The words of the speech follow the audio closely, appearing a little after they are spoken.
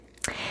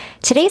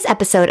Today's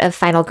episode of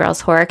Final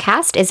Girls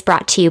Horrorcast is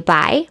brought to you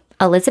by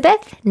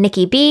Elizabeth,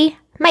 Nikki B,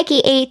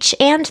 Mikey H,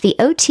 and the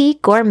OT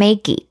Gourmet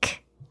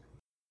Geek.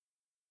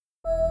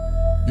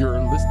 You're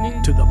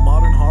listening to the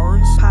Modern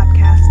Horrors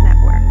Podcast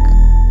Network.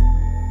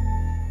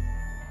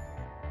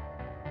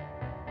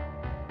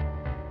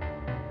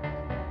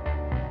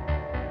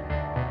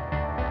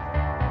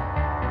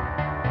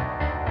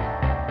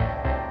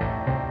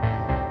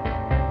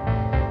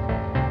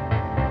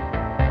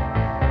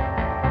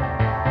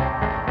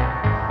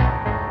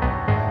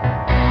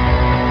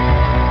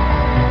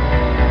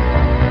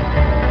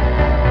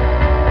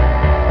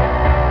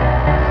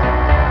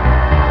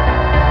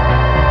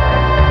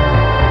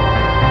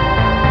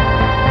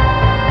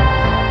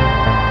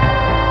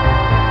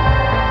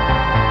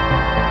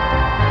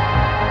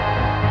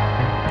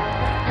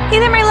 Hey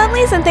there, my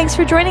lovelies, and thanks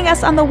for joining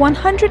us on the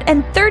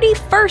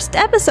 131st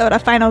episode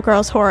of Final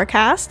Girls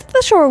Horrorcast,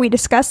 the show where we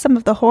discuss some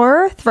of the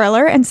horror,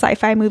 thriller, and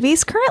sci-fi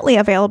movies currently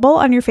available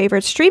on your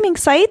favorite streaming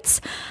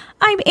sites.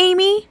 I'm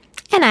Amy.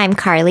 And I'm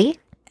Carly.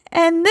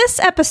 And this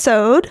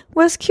episode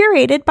was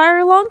curated by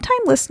our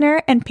longtime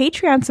listener and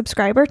Patreon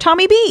subscriber,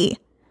 Tommy B.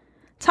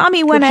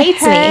 Tommy went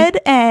ahead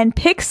and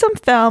picked some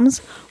films,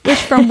 which,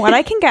 from what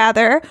I can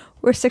gather,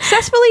 were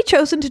successfully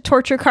chosen to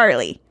torture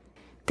Carly.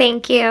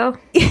 Thank you.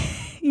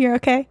 You're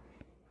okay?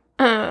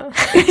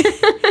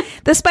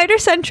 The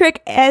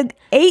spider-centric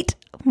eight-legged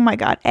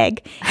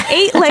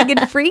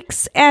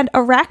freaks and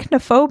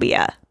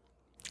arachnophobia.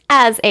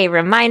 As a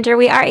reminder,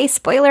 we are a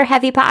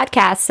spoiler-heavy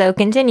podcast, so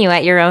continue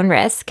at your own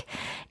risk.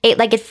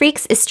 Eight-Legged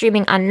Freaks is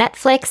streaming on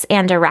Netflix,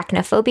 and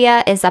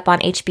Arachnophobia is up on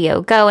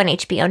HBO Go and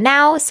HBO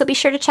Now, so be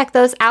sure to check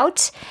those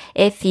out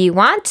if you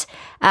want.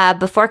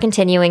 Before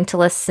continuing to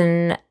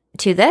listen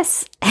to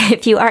this,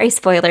 if you are a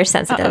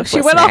spoiler-sensitive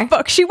listener.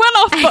 She went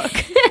off book.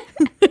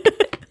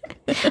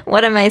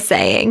 What am I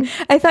saying?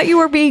 I thought you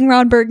were being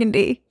Ron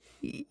Burgundy.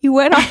 You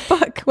went off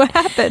book. What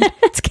happened?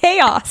 It's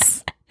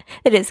chaos.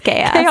 It is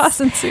chaos.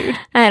 Chaos ensued.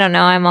 I don't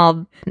know. I'm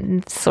all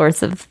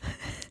sorts of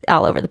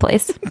all over the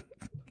place. I'm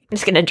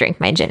just going to drink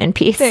my gin in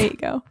peace. There you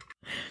go.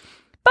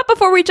 But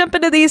before we jump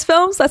into these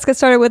films, let's get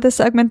started with a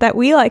segment that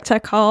we like to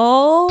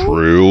call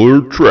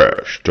Trailer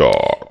Trash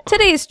Talk.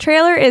 Today's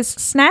trailer is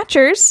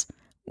Snatchers,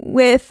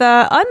 with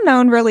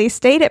unknown release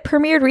date. It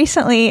premiered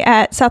recently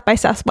at South by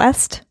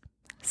Southwest.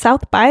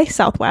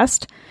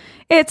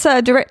 It's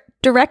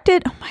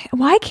directed. Oh my!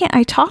 Why can't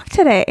I talk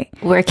today?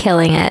 We're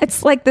killing it.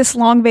 It's like this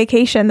long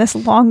vacation, this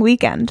long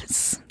weekend.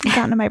 It's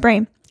gotten to my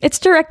brain. It's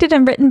directed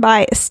and written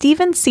by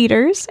Steven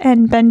Cedars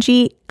and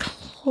Benji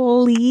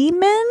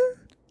Kleeman,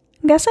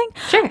 I'm guessing.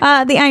 Sure.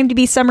 The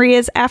IMDb summary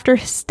is: after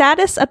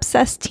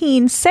status-obsessed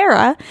teen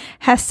Sarah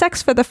has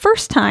sex for the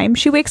first time,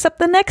 she wakes up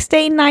the next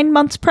day 9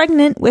 months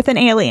pregnant with an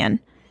alien.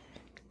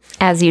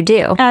 As you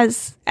do.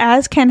 As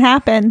can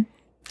happen.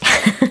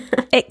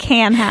 It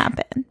can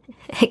happen.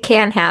 It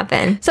can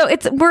happen. So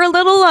we're a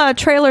little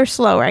trailer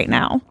slow right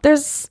now.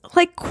 There's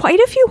like quite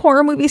a few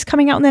horror movies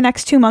coming out in the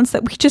next 2 months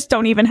that we just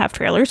don't even have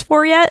trailers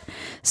for yet.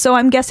 So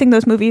I'm guessing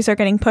those movies are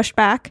getting pushed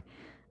back.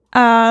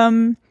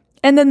 And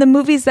then the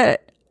movies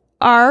that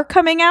are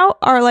coming out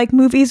are like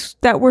movies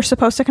that were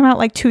supposed to come out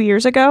like 2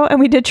 years ago,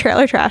 and we did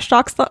trailer trash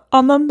talks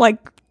on them like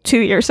 2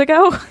 years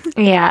ago.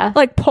 Yeah.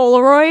 Like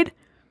Polaroid.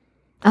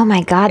 Oh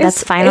my God,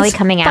 that's finally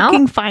coming out?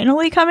 Fucking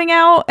finally coming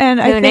out. And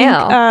I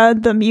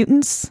think the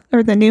Mutants,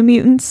 or the New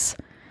Mutants.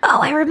 Oh,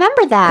 I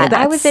remember that.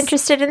 I was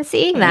interested in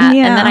seeing that.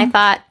 Yeah. And then I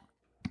thought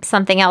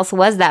something else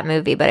was that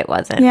movie, but it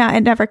wasn't. Yeah,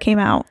 it never came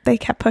out. They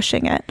kept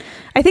pushing it.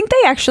 I think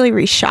they actually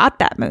reshot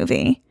that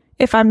movie,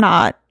 if I'm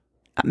not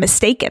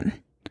mistaken.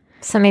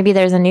 So maybe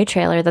there's a new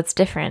trailer that's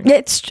different.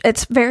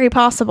 It's very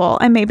possible.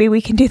 And maybe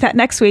we can do that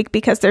next week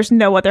because there's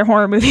no other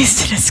horror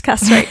movies to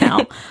discuss right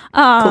now.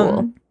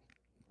 Cool.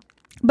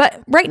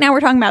 But right now we're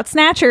talking about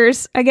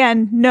Snatchers.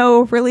 Again,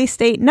 no release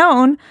date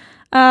known.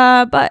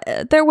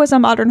 But there was a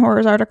Modern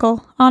Horrors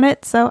article on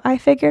it, so I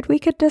figured we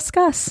could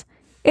discuss.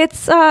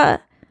 It's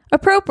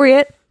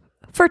appropriate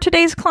for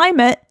today's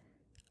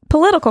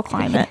political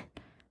climate,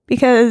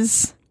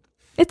 because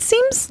it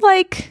seems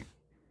like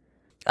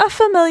a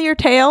familiar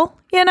tale,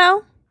 you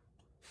know?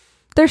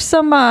 There's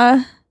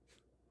some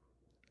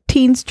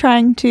teens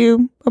trying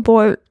to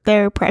abort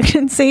their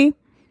pregnancy,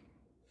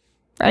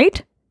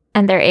 right?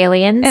 And they're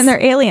aliens? And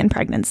their alien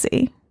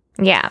pregnancy.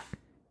 Yeah.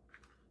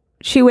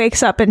 She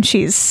wakes up and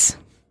she's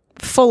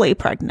fully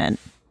pregnant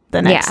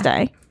the next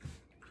day.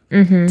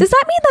 Mm-hmm. Does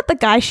that mean that the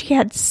guy she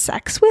had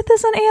sex with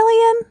is an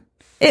alien?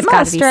 It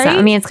must, right?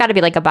 I mean, it's got to be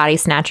like a body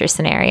snatcher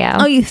scenario.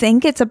 Oh, you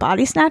think it's a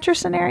body snatcher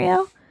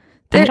scenario?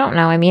 I don't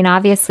know. I mean,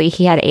 obviously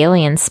he had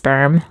alien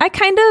sperm. I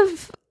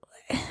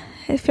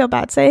feel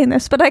bad saying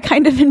this, but I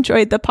kind of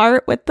enjoyed the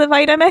part with the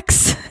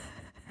Vitamix.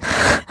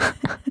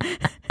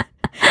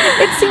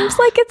 It seems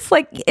like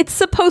it's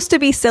supposed to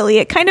be silly.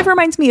 It kind of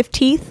reminds me of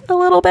Teeth a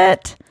little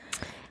bit.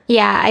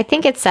 Yeah, I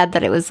think it said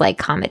that it was like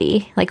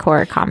comedy, like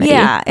horror comedy.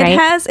 Yeah, right? It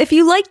has. If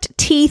you liked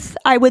Teeth,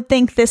 I would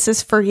think this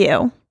is for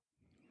you.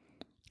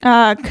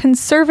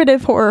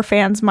 Conservative horror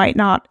fans might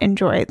not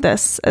enjoy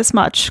this as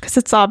much because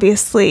it's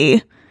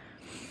obviously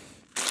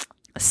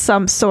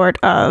some sort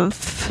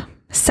of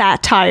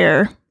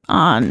satire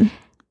on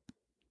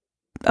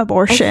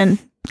abortion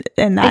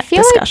in that feel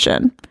like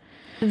discussion.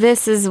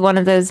 This is one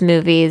of those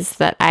movies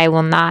that I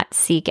will not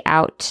seek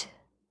out,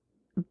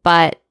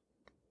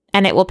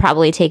 and it will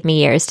probably take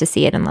me years to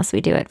see it unless we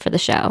do it for the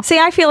show. See,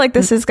 I feel like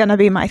this is going to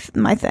be my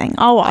thing.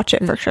 I'll watch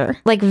it for sure.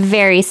 Like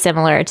very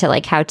similar to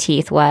like how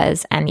Teeth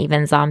was and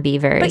even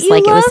Zombievers. But you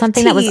Like it was love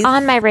something that was Teeth.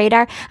 on my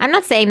radar. I'm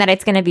not saying that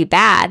it's going to be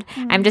bad.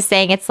 I'm just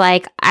saying it's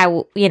like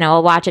I'll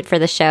watch it for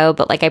the show,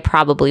 but like I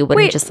probably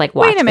wouldn't just like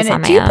watch wait a this minute.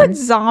 on my Do you own. put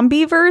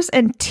Zombievers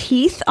and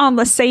Teeth on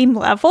the same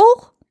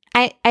level?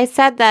 I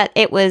said that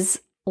it was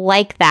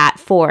like that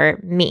for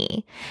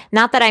me.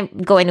 Not that I'm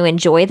going to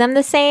enjoy them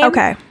the same.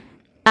 Okay.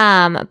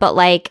 But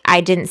like I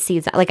didn't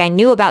see like I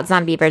knew about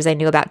Zombievers, I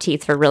knew about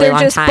Teeth for a really They're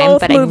long just time,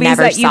 both but I movies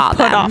never that you saw put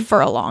them. off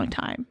for a long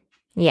time.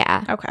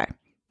 Yeah. Okay.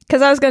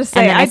 Because I was going to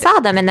say And then I saw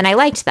them and then I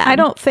liked them. I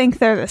don't think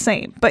they're the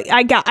same, but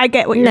I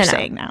get what you're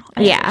saying now.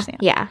 I understand.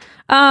 Yeah.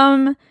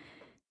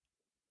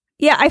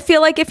 Yeah, I feel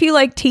like if you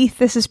like Teeth,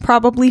 this is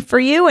probably for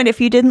you, and if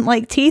you didn't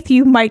like Teeth,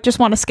 you might just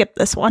want to skip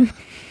this one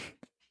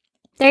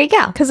There you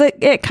go. because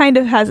it kind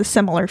of has a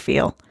similar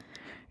feel.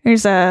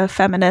 There's a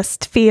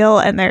feminist feel,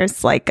 and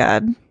there's like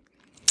a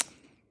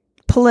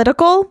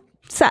political.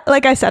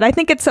 Like I said, I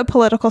think it's a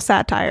political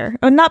satire,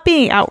 not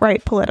being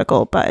outright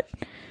political, but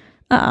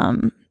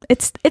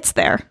it's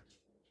there.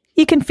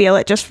 You can feel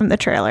it just from the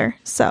trailer.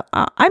 So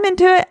I'm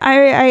into it.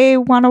 I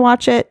want to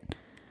watch it,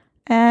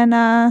 and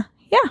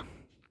yeah.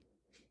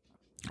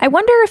 I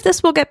wonder if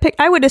this will get picked.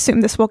 I would assume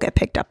this will get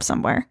picked up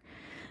somewhere.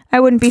 I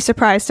wouldn't be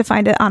surprised to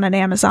find it on an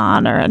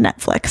Amazon or a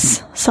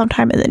Netflix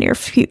sometime in the near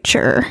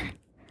future.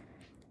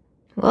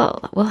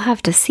 Well, we'll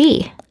have to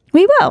see.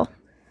 We will.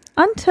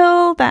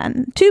 Until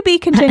then, to be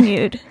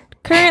continued.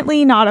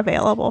 Currently not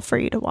available for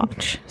you to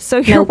watch. So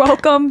you're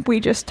welcome.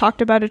 We just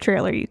talked about a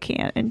trailer you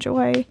can't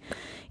enjoy.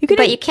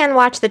 But you can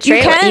watch the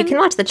trailer. You can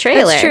watch the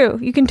trailer. That's true.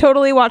 You can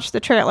totally watch the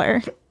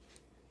trailer.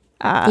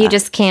 You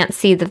just can't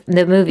see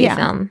the movie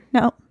film.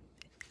 No.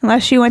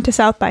 Unless you went to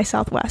South by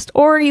Southwest.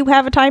 Or you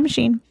have a time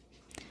machine.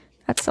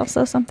 That's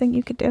also something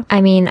you could do.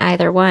 I mean,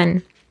 either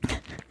one.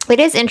 It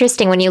is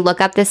interesting when you look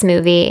up this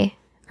movie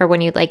or when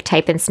you like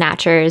type in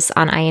Snatchers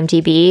on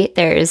IMDb,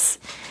 there's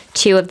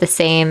two of the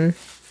same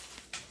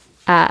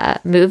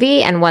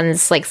movie and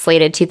one's like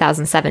slated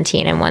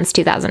 2017 and one's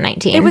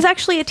 2019. It was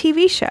actually a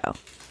TV show.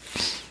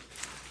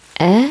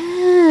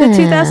 Oh. The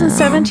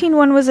 2017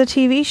 one was a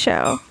TV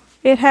show.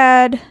 It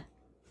had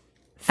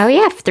Oh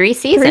yeah, 3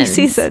 seasons. 3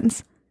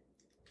 seasons.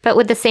 But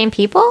with the same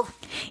people?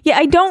 Yeah,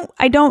 I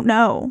don't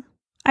know.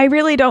 I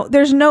really don't.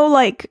 There's no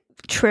like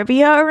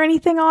trivia or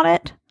anything on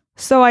it.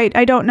 So I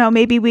don't know.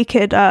 Maybe we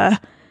could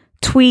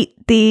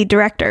tweet the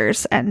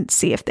directors and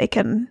see if they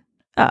can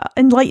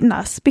enlighten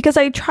us. Because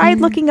I tried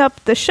looking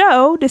up the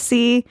show to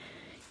see,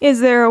 is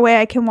there a way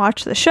I can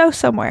watch the show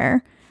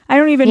somewhere? I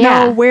don't even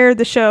know where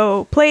the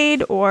show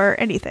played or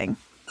anything.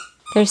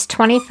 There's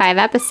 25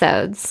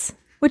 episodes.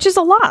 Which is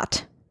a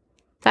lot.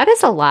 That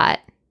is a lot.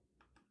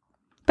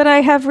 But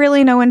I have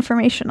really no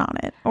information on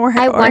it.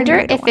 I wonder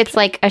if it's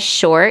like a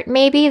short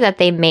maybe that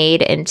they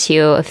made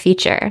into a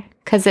feature.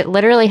 Because it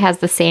literally has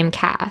the same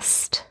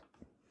cast.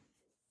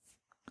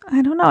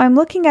 I don't know. I'm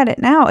looking at it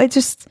now. It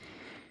just...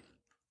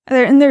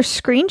 And there's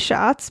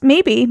screenshots.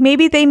 Maybe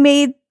they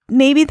made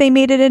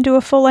it into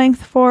a full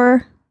length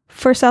for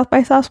South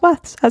by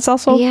Southwest. That's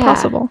also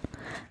possible.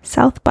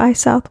 South by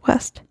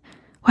Southwest.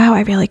 Wow,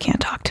 I really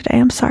can't talk today.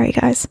 I'm sorry,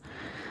 guys.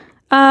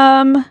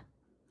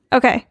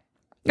 Okay.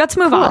 Let's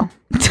move on.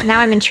 Now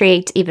I'm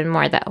intrigued even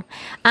more though.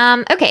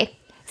 Okay.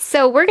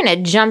 So we're going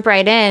to jump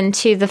right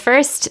into the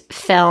first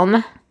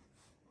film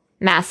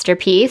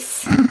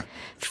masterpiece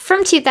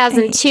from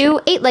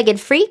 2002, Eight-Legged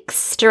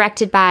Freaks,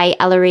 directed by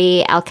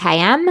Ellery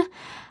El-Kayem.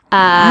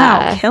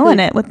 Wow, killing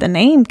it with the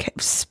name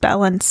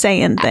spelling,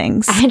 saying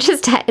things. I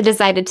just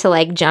decided to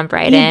like jump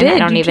right in. I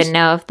don't even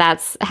know if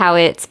that's how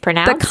it's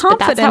pronounced. The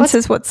confidence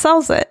is what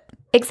sells it.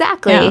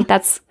 Exactly. Yeah.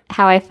 That's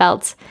how I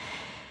felt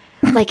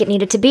like it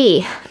needed to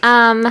be.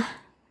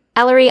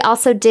 Ellery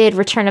also did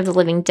Return of the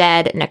Living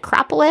Dead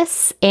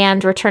Necropolis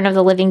and Return of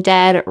the Living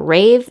Dead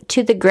Rave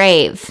to the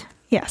Grave.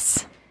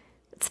 Yes.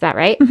 That's about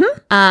right.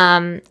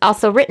 Mm-hmm.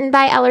 Also written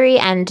by Ellery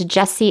and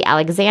Jesse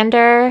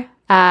Alexander,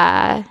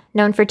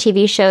 known for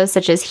TV shows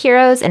such as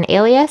Heroes and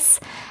Alias,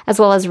 as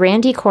well as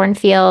Randy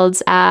Cornfield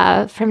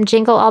from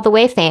Jingle All the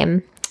Way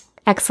fame.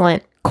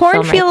 Excellent.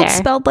 Cornfield right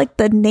spelled like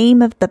the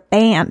name of the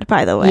band,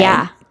 by the way.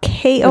 Yeah.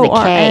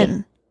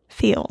 K-O-R-N.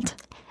 Field.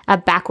 A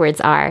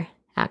backwards R,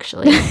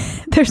 actually.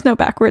 There's no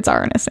backwards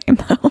R in his name,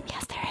 though.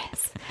 Yes, there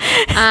is.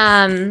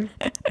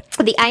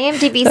 The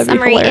IMDb That'd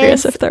summary be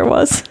hilarious is... if there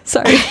was.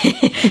 Sorry.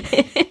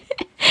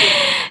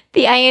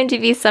 The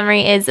IMDb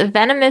summary is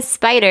venomous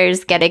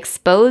spiders get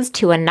exposed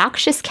to a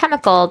noxious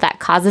chemical that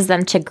causes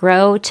them to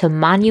grow to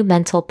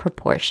monumental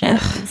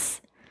proportions.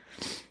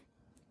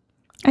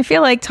 I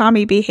feel like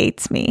Tommy B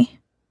hates me.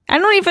 I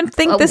don't even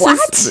think this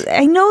what? is...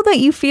 I know that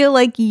you feel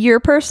like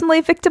you're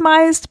personally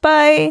victimized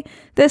by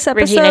this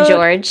episode. Regina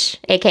George,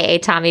 a.k.a.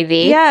 Tommy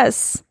B.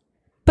 Yes.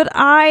 But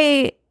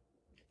I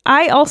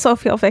also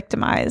feel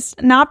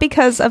victimized, not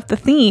because of the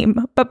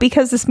theme, but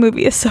because this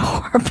movie is so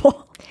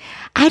horrible.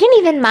 I didn't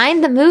even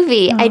mind the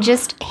movie. I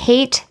just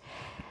hate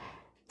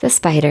the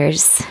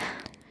spiders.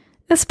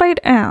 The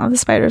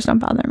spiders don't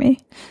bother me.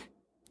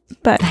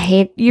 But I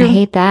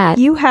hate that.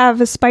 You have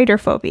a spider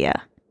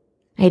phobia.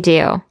 I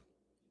do.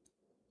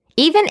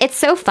 It's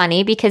so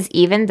funny because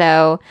even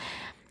though,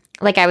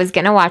 like, I was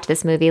going to watch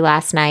this movie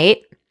last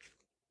night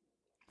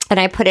and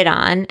I put it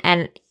on,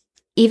 and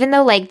even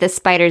though, like, the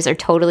spiders are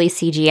totally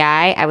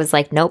CGI, I was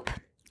like, nope,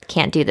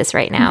 can't do this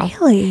right now.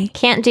 Really?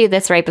 Can't do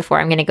this right before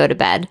I'm going to go to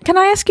bed. Can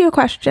I ask you a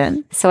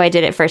question? So I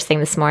did it first thing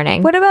this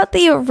morning. What about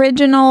the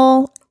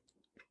original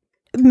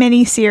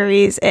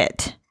miniseries,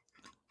 It?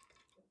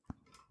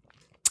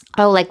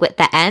 Oh, like with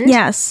the end?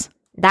 Yes.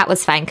 That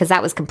was fine because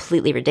that was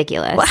completely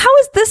ridiculous. Well, how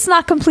is this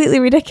not completely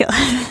ridiculous?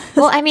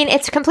 Well, I mean,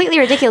 it's completely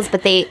ridiculous,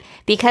 but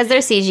because they're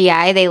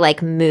CGI, they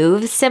like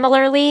move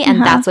similarly,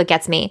 and that's what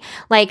gets me.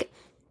 Like,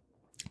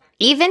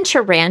 even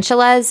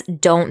tarantulas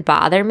don't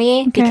bother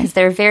me because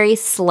they're very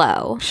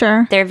slow.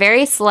 Sure. They're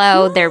very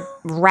slow. They're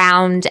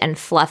round and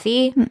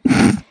fluffy.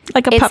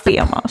 Like a puppy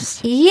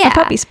almost. Yeah. A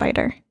puppy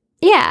spider.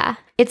 Yeah.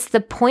 It's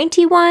the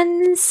pointy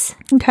ones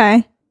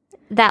Okay.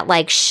 that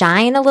like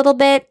shine a little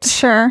bit,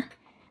 Sure.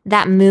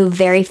 that move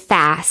very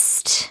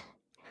fast.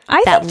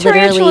 I that think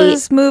literally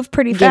tarantulas move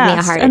pretty give me a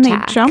fast. heart and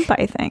attack. they jump,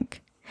 I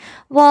think.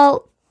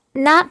 Well,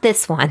 not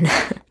this one.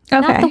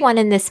 Not Okay. the one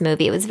in this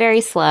movie. It was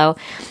very slow.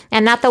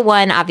 And not the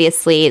one,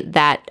 obviously,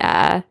 that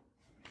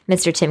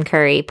Mr. Tim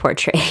Curry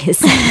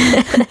portrays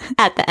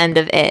at the end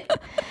of it.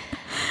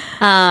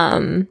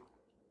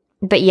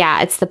 But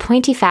yeah, it's the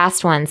pointy,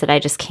 fast ones that I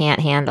just can't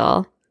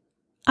handle.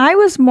 I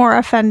was more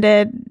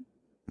offended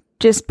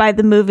just by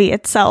the movie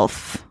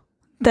itself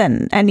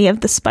than any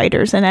of the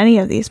spiders in any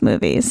of these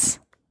movies.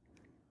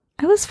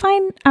 I was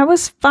fine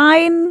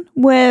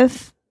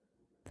with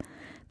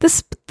the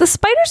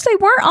spiders. They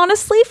weren't,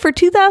 honestly, for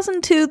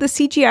 2002, the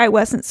CGI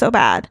wasn't so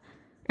bad.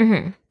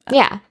 Mm-hmm.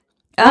 Yeah.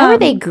 Why were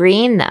they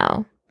green,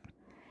 though?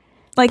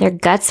 Like, their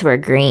guts were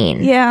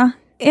green. Yeah.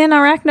 In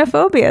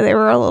Arachnophobia, they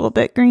were a little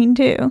bit green,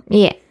 too.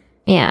 Yeah.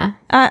 Yeah.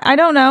 I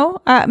don't know.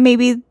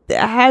 Maybe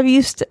have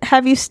you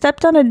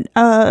stepped on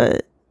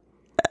a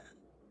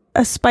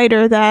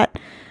spider that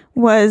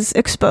was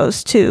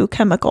exposed to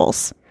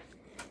chemicals?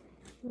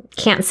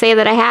 Can't say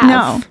that I have.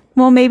 No.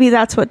 Well, maybe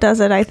that's what does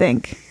it, I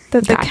think.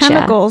 That the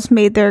chemicals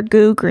made their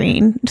goo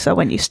green, so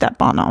when you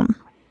step on them,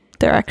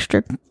 they're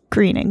extra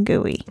green and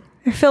gooey.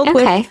 They're filled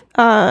with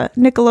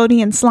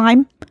Nickelodeon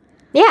slime.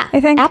 Yeah.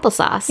 I think.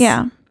 Applesauce.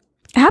 Yeah.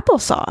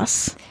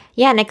 Applesauce.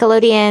 Yeah,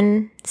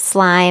 Nickelodeon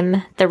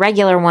slime. The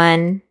regular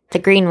one, the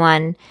green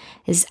one,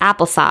 is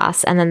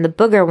applesauce. And then the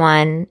booger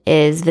one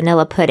is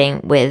vanilla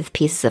pudding with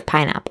pieces of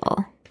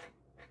pineapple.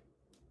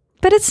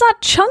 But it's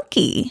not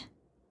chunky.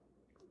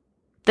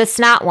 The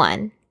snot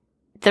one.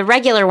 The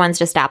regular one's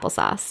just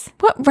applesauce.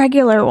 What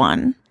regular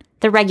one?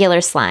 The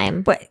regular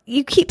slime. But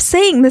you keep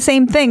saying the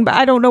same thing, but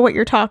I don't know what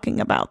you're talking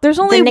about. There's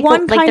only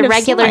one kind like the of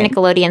regular slime.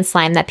 Nickelodeon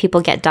slime that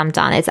people get dumped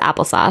on. It's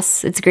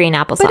applesauce. It's green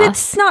applesauce. But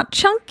it's not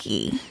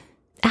chunky.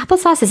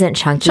 Applesauce isn't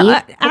chunky.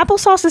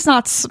 Applesauce is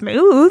not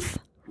smooth.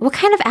 What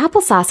kind of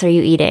applesauce are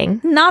you eating?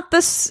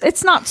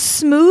 It's not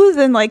smooth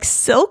and like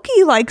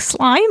silky like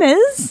slime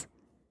is.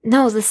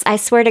 No, I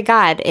swear to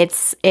God,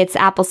 it's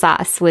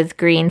applesauce with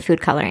green food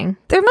coloring.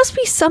 There must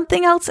be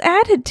something else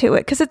added to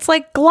it because it's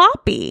like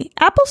gloppy.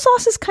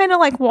 Applesauce is kind of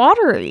like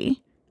watery.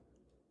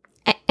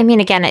 I mean,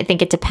 again, I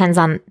think it depends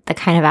on the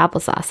kind of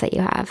applesauce that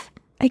you have.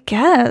 I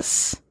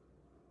guess.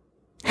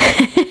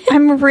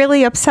 I'm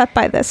really upset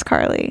by this,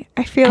 Carly.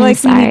 I feel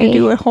like we need to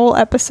do a whole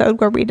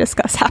episode where we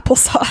discuss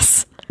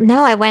applesauce.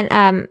 No, I went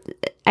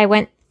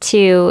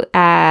to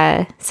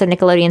so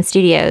Nickelodeon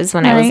Studios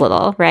when I was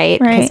little, right?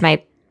 Because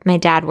my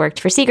dad worked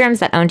for Seagram's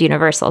that owned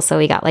Universal, so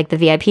we got like the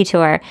VIP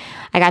tour.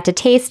 I got to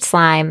taste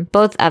slime,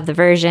 both of the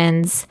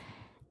versions,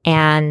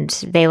 and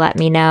they let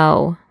me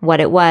know what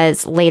it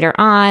was. Later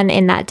on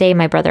in that day,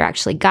 my brother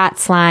actually got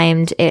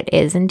slimed. It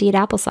is indeed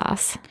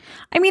applesauce.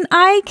 I mean,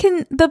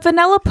 the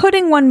vanilla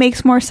pudding one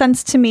makes more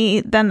sense to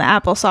me than the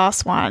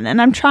applesauce one,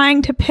 and I'm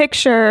trying to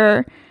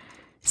picture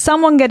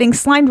someone getting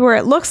slimed where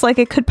it looks like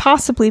it could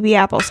possibly be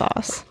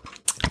applesauce.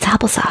 It's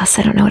applesauce.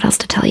 I don't know what else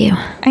to tell you.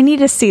 I need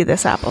to see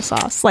this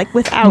applesauce, like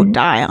without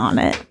dye on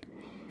it.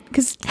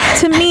 Because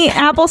to me,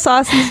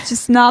 applesauce is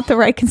just not the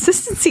right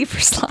consistency for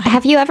slime.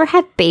 Have you ever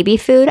had baby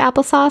food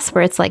applesauce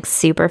where it's like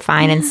super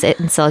fine and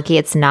silky?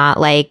 It's not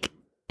like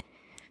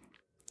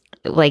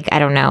I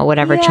don't know,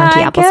 whatever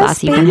chunky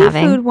applesauce you've been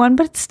having. Food one,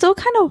 but it's still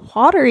kind of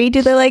watery.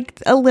 Do they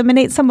like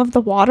eliminate some of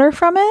the water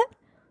from it?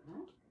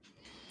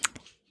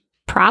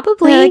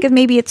 Probably. Like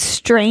maybe it's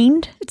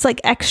strained. It's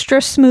like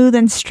extra smooth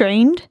and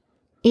strained.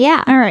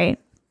 Yeah. All right.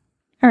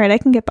 I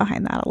can get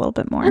behind that a little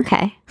bit more.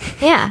 Okay.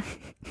 Yeah.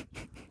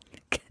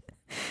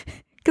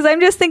 Because I'm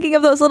just thinking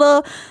of those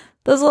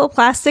little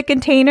plastic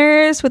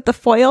containers with the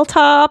foil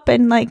top,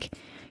 and like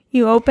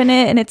You open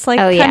it and it's like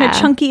Oh, kind of yeah.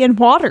 chunky and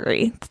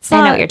watery. It's I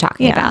know not- what you're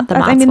talking about, the I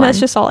Mott's mean, one. that's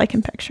just all I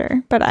can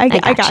picture. But I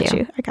got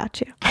you. I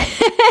got you.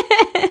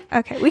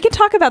 Okay, we can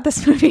talk about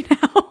this movie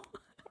now.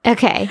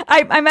 Okay.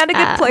 I'm at a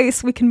good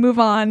place. We can move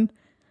on.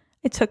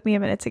 It took me a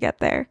minute to get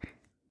there.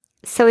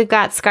 So we've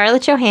got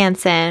Scarlett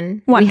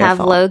Johansson. We have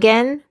Wonderful.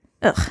 Logan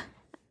Ugh.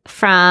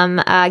 from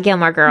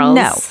Gilmore Girls.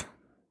 No.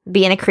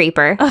 Being a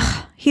creeper.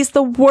 He's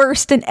the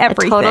worst in A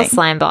everything. total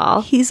slime ball.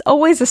 He's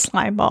always a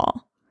slime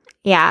ball.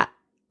 Yeah.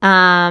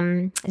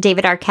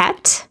 David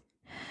Arquette.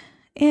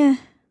 Eh.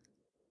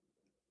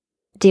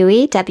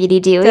 Dewey. Deputy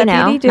Dewey. Deputy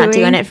No, Dewey. not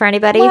doing it for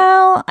anybody.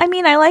 Well, I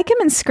mean, I like him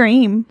in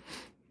Scream.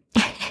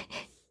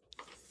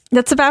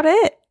 That's about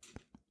it.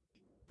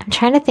 I'm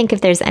trying to think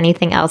if there's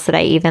anything else that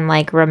I even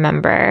like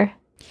remember.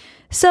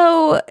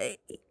 So,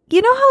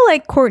 you know how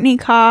like Courtney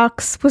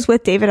Cox was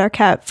with David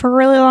Arquette for a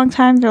really long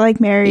time? They're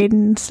like married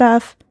and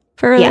stuff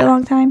for a really Yeah.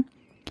 long time.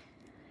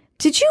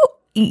 Did you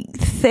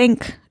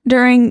think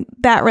during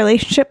that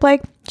relationship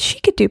like she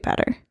could do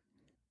better?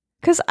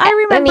 Because I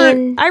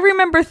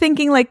remember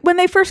thinking like when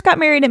they first got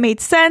married, it made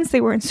sense.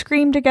 They were in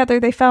Scream together.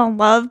 They fell in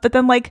love. But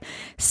then like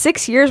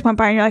 6 years went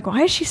by and you're like,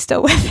 why is she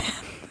still with him?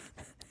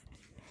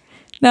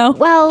 No,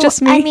 Well,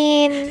 just me. I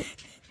mean,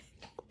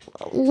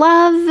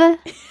 love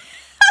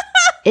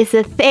is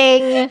a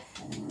thing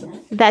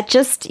that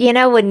just,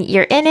 when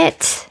you're in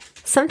it,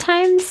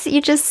 sometimes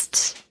you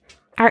just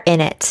are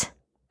in it,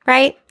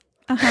 right?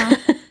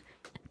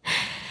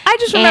 I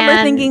just remember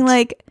And- thinking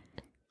like,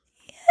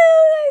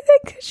 I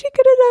think she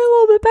could have done a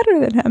little bit better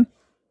than him.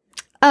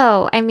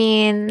 Oh, I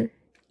mean,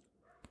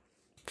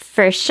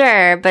 for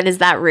sure, but is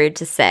that rude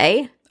to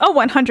say? Oh,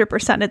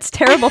 100%. It's a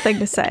terrible thing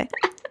to say.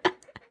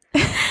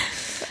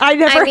 I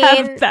never mean-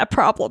 have that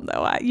problem,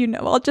 though.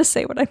 I'll just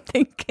say what I'm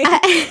thinking.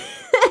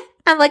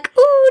 I'm like,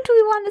 ooh, do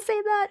we want to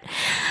say that?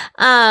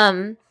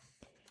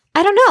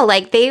 I don't know.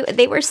 Like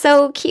they were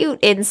so cute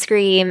in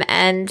Scream,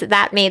 and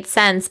that made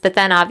sense. But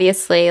then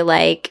obviously,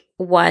 like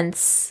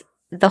once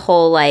the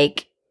whole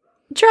like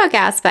drug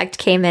aspect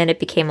came in, it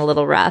became a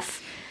little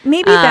rough.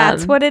 Maybe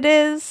that's what it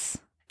is.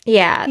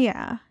 Yeah,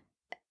 Yeah.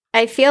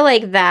 I feel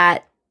like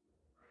that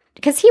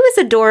because he was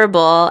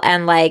adorable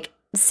and like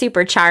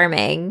super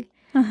charming.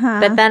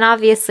 But then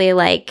obviously,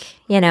 like,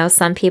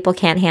 some people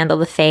can't handle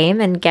the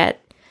fame and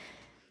get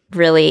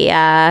really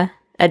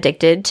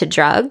addicted to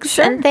drugs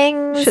and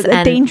things. The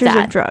and dangers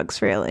that- of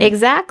drugs, really.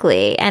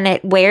 Exactly. And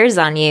it wears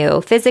on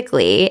you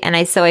physically.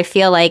 And so I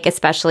feel like,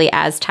 especially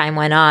as time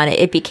went on,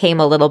 it became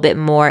a little bit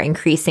more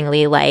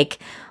increasingly like,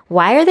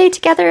 why are they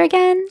together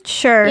again?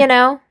 Sure.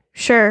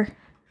 Sure.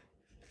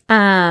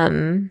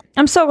 I'm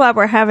so glad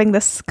we're having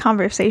this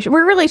conversation.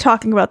 We're really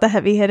talking about the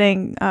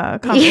heavy-hitting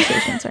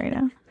conversations right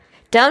now.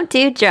 Don't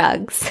do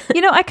drugs.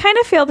 I kind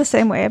of feel the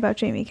same way about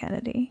Jamie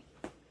Kennedy.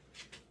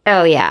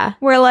 Oh, yeah.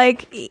 Where,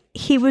 like,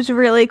 he was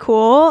really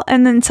cool,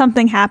 and then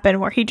something happened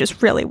where he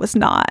just really was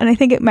not. And I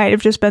think it might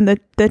have just been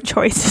the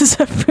choices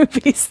of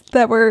movies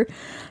that were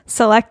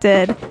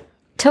selected.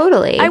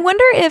 Totally. I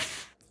wonder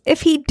if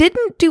he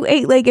didn't do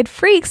Eight-Legged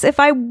Freaks, if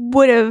I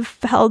would have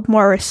held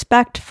more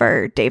respect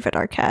for David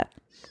Arquette.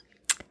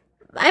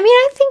 I mean,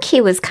 I think he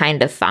was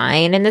kind of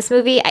fine in this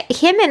movie.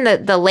 Him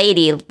and the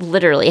lady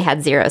literally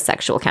had zero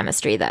sexual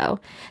chemistry, though.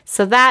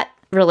 So that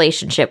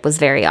relationship was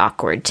very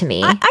awkward to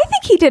me. I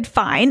think he did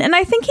fine, and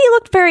I think he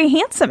looked very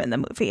handsome in the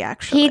movie,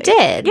 actually. He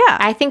did. Yeah.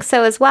 I think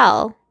so as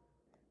well.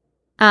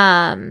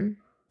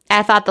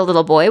 I thought the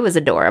little boy was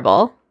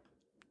adorable.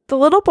 The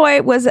little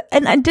boy was,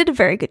 and I did a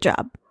very good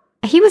job.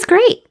 He was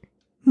great.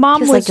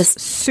 Mom He was was, like, just-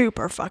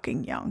 super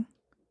fucking young.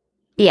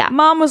 Yeah.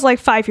 Mom was like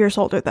 5 years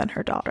older than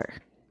her daughter.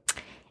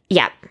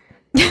 Yeah.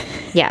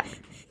 Yeah.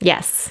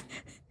 Yes.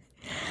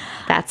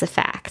 That's a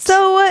fact.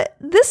 So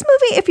this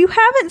movie, if you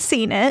haven't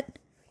seen it,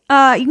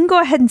 you can go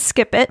ahead and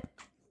skip it,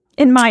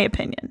 in my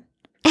opinion.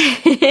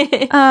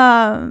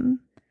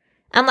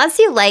 Unless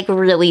you like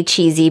really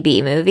cheesy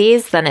B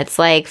movies, then it's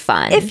like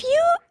fun.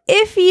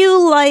 If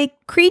you like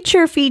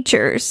creature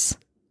features,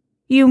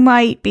 you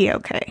might be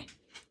okay.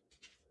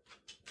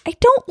 I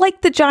don't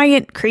like the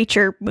giant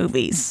creature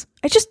movies.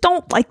 I just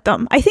don't like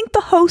them. I think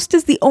The Host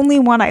is the only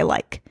one I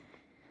like.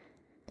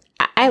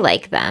 I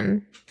like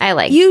them. I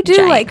like You do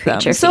giant like them.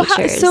 creature So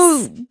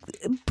features.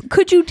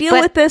 could you deal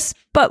But- with this?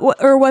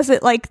 Or was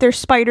it like there's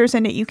spiders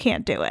in it, you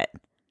can't do it?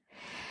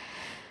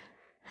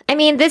 I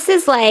mean, this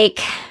is like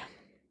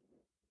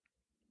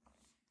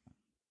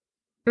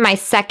my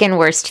second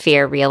worst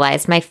fear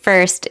realized. My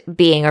first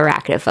being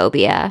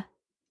arachnophobia.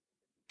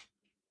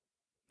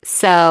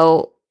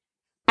 So,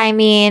 I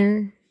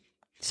mean,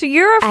 So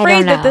you're I afraid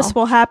don't that this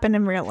know. will happen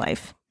in real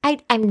life?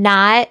 I'm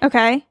not.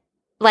 Okay.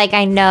 Like,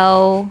 I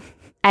know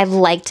I'd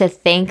like to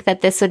think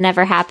that this would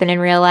never happen in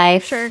real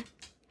life. Sure.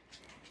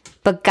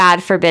 But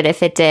God forbid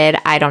if it did,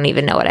 I don't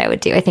even know what I would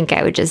do. I think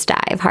I would just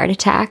die of heart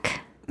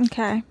attack.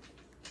 Okay.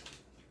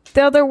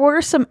 Though there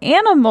were some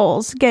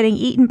animals getting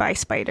eaten by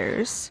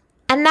spiders.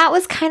 And that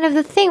was kind of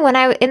the thing when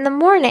in the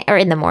morning.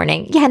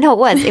 Yeah, no, it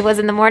was. It was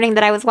in the morning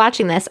that I was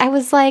watching this. I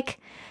was like,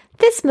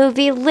 this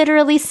movie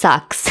literally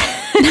sucks.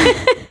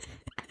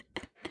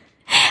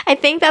 I I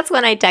think that's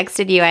when I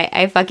texted you.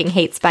 I fucking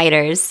hate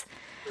spiders.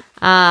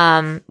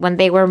 When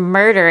they were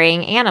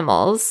murdering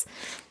animals.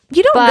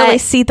 You don't But- really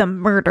see them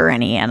murder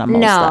any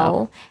animals, though.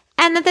 No.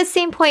 And at the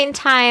same point in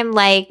time,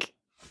 like,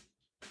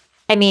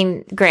 I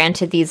mean,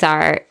 granted, these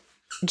are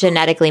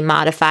genetically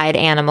modified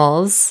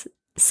animals,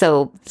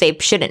 so they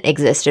shouldn't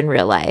exist in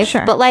real life.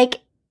 Sure. But, like,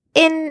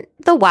 in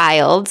the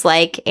wild,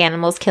 like,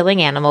 animals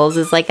killing animals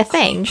is, like, a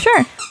thing.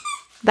 Sure.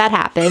 That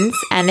happens,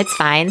 and it's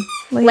fine.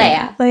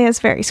 Leia's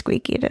very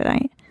squeaky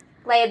tonight.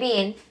 Leia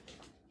Bean.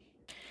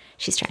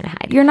 She's trying to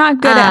hide. You're not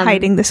good at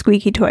hiding the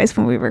squeaky toys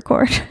when we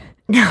record.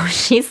 No,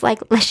 she's like,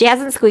 she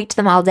hasn't squeaked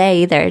them all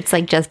day either. It's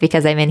like just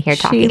because I'm in here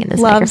talking She in this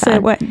loves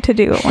microphone. to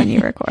do it when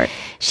you record.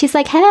 She's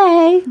like,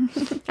 hey,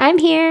 I'm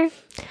here.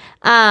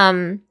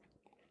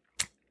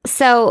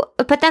 So,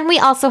 but then we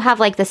also have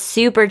like the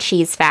super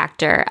cheese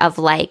factor of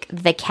like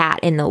the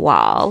cat in the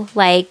wall.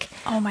 Like,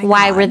 Oh my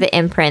why God. were the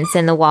imprints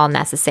in the wall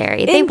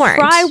necessary? They In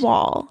weren't.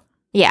 drywall.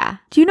 Yeah.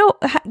 Do you know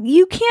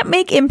you can't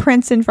make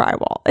imprints in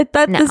drywall?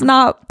 That's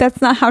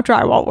not how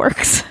drywall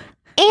works.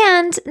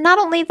 And not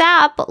only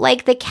that, but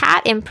like the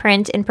cat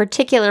imprint in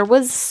particular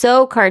was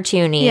so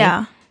cartoony.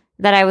 Yeah.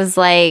 That I was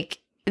like,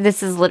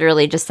 this is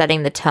literally just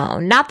setting the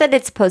tone. Not that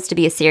it's supposed to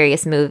be a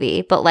serious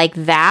movie, but like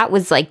that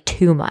was like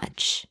too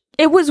much.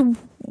 It was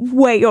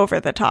way over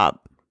the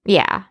top.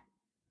 Yeah.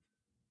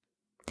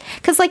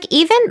 Because like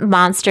even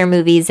monster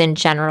movies in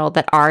general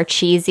that are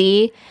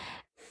cheesy,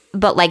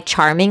 but like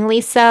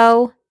charmingly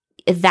so,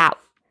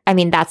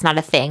 that's not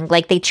a thing.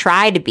 Like they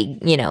try to be,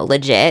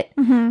 legit.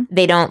 Mm-hmm.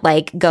 They don't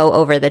like go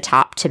over the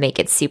top to make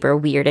it super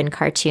weird and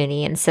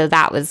cartoony. And so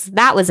that was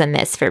a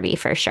miss for me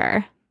for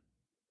sure.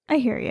 I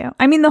hear you.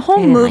 I mean, the whole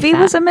didn't like movie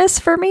that. was a miss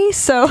for me.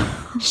 So,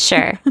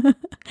 Sure.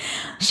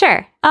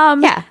 Sure.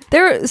 yeah,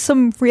 there was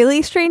some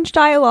really strange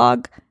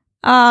dialogue,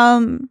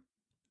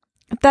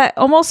 that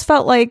almost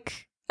felt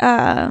like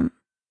a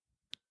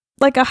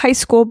high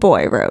school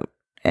boy wrote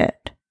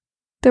it.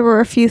 There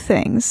were a few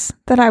things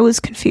that I was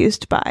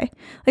confused by.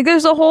 Like,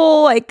 there's a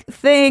whole like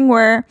thing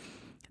where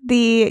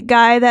the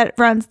guy that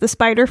runs the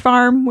spider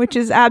farm, which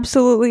is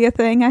absolutely a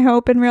thing, I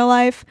hope in real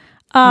life.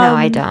 No,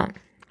 I don't.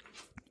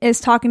 Is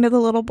talking to the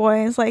little boy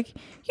and is like,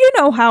 you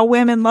know how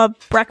women love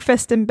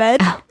breakfast in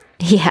bed.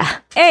 Yeah.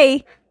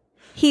 A,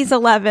 he's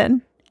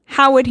 11.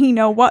 How would he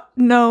know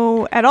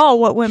at all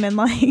what women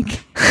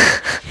like?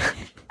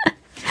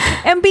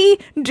 And B,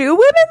 do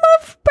women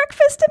love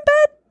breakfast in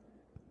bed?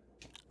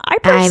 I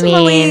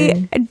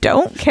personally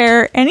don't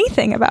care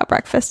anything about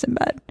breakfast in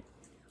bed.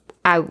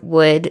 I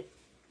would.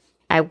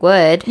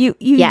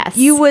 Yes.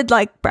 You would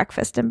like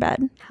breakfast in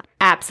bed.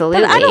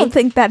 Absolutely. But I don't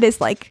think that is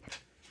like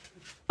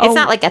it's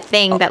not like a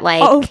thing that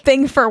like a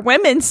thing for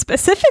women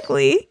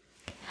specifically.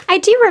 I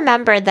do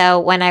remember though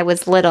when I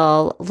was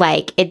little,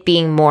 like it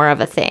being more of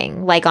a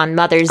thing. Like on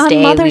Mother's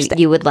Day,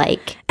 you would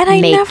like And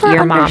I make never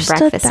your mom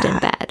understood breakfast in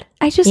that. bed.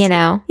 I just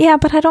Yeah,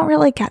 but I don't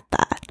really get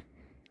that.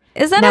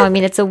 Is that no? I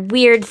mean, it's a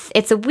weird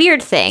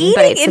thing.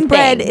 But it's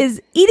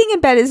eating in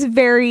bed is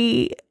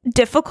very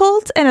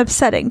difficult and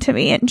upsetting to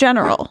me in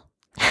general.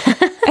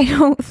 I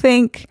don't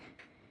think,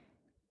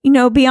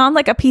 beyond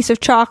like a piece of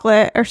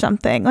chocolate or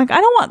something. Like,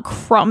 I don't want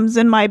crumbs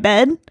in my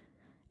bed.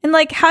 And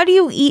like, how do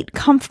you eat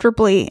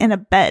comfortably in a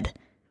bed?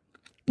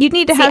 You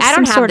need to have I some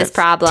don't have sort this of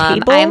problem.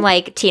 table. I'm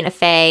like Tina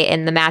Fey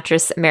in the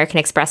Mattress American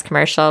Express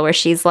commercial where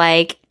she's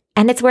like,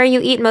 and it's where you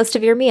eat most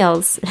of your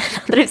meals.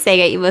 Not that I'm saying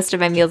I eat most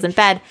of my meals in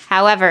bed.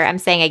 However, I'm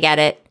saying I get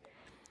it.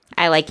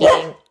 I like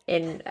eating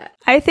in.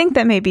 I think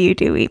that maybe you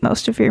do eat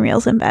most of your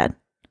meals in bed.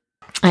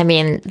 I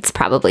mean, it's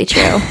probably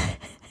true. 100%.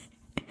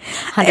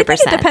 I think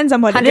it depends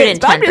on what it is.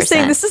 But I'm just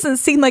saying this doesn't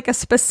seem like a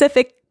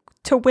specific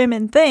to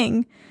women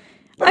thing.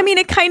 I mean,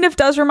 it kind of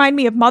does remind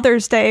me of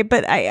Mother's Day,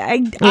 but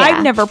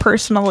I've never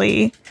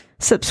personally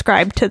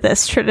subscribed to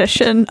this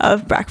tradition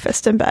of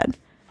breakfast in bed.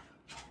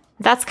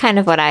 That's kind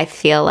of what I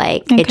feel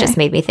like it just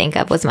made me think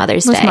of was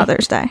Mother's Day.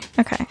 Mother's Day.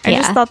 Okay. I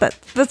just thought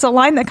that's a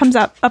line that comes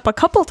up a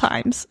couple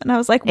times. And I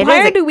was like,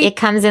 it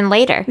comes in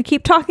later. We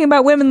keep talking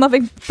about women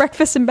loving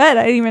breakfast in bed.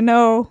 I didn't even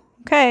know.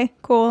 Okay,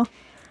 cool.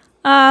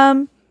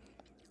 Logan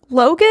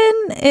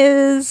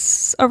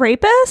is a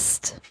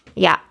rapist.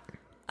 Yeah.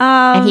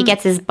 And he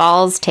gets his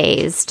balls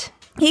tased.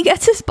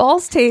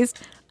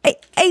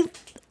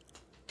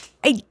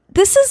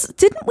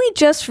 Didn't we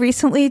just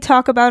recently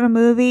talk about a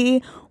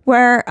movie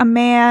where a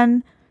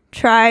man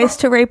tries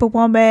to rape a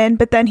woman,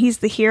 but then he's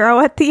the hero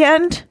at the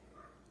end?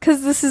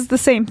 Because this is the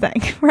same thing,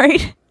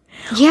 right?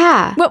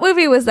 Yeah. What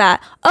movie was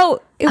that?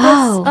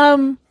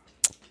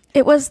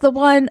 It was the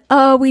one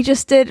we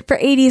just did for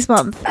 80s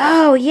month.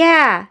 Oh,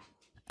 yeah.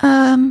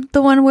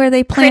 The one where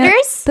they plant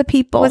Critters? the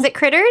people. Was it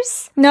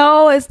Critters?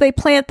 No, as they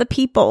plant the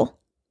people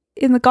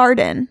in the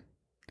garden.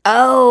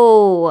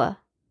 Oh.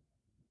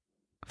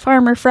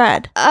 Farmer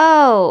Fred.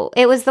 Oh,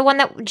 it was the one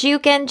that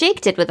Juke and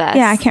Jake did with us.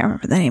 Yeah, I can't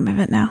remember the name of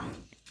it now.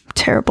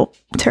 Terrible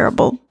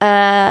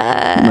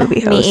movie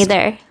host. Me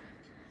either.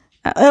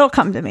 It'll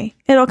come to me.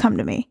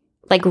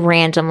 Like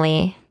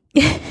randomly.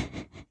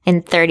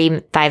 in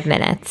 35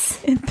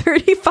 minutes. In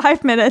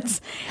 35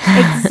 minutes.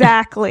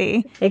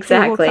 Exactly.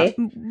 Exactly.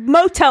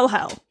 Motel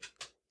hell.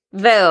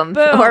 Boom.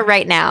 Boom. Or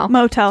right now.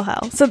 Motel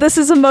hell. So this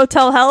is a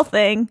motel hell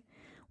thing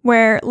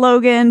where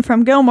Logan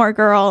from Gilmore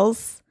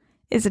Girls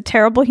is a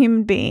terrible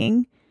human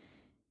being,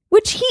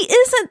 which he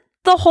isn't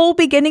the whole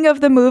beginning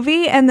of the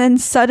movie, and then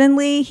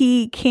suddenly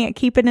he can't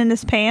keep it in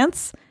his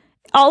pants.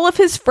 All of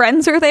his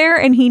friends are there,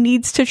 and he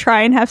needs to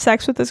try and have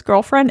sex with his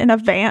girlfriend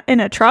in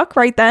a truck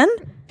right then.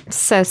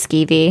 So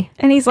skeevy.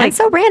 And he's like, and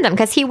so random,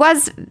 because he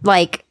was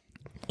like,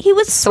 he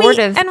was sort sweet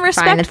of and fine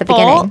respectful. at the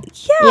beginning.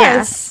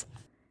 Yes.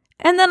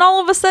 And then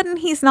all of a sudden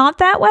he's not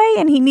that way,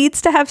 and he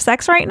needs to have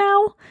sex right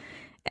now,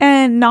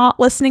 and not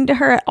listening to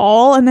her at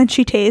all. And then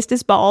she tased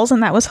his balls,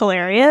 and that was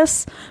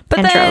hilarious.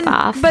 And drove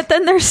off. But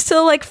then they're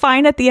still like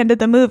fine at the end of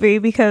the movie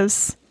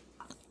because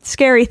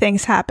scary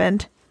things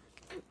happened.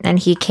 And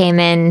he came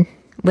in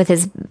with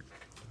his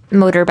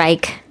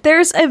motorbike.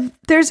 There's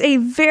a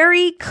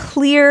very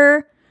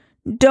clear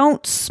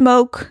don't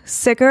smoke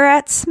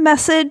cigarettes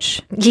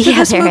message to Yeah,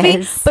 this there movie,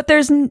 is. but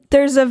there's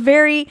a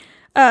very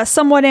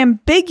somewhat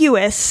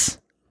ambiguous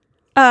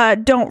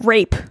don't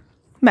rape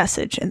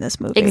message in this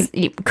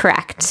movie.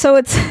 Correct. So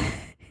it's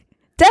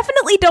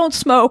definitely don't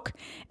smoke,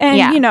 and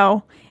Yeah. you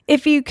know,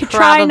 if you could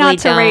try Probably not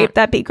to don't. rape,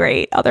 that'd be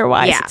great.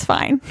 Otherwise, Yeah. it's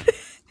fine.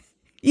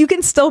 You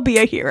can still be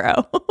a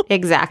hero.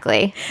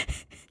 Exactly.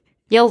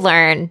 You'll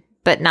learn,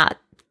 but not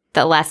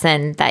the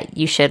lesson that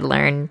you should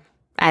learn.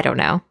 I don't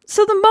know.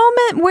 So the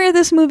moment where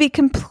this movie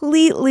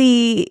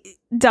completely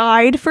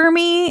died for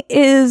me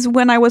is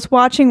when I was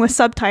watching with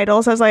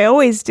subtitles, as I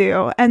always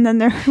do, and then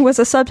there was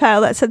a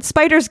subtitle that said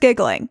 "spiders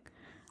giggling."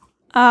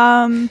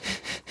 That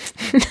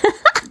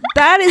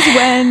is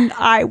when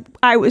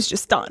I was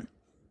just done.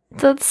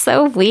 That's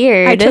so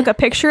weird. I took a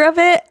picture of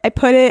it. I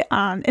put it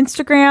on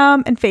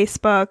Instagram and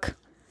Facebook,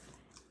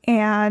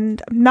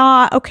 and I'm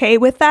not okay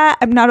with that.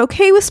 I'm not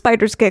okay with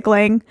spiders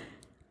giggling.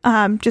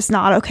 Just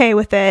not okay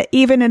with it,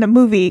 even in a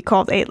movie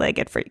called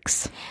Eight-Legged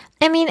Freaks.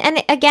 I mean,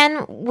 and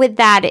again, with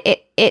that,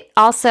 it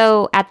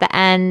also at the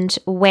end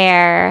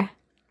where,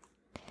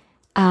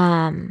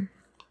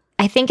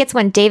 I think it's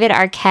when David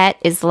Arquette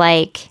is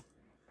like,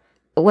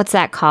 what's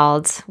that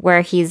called?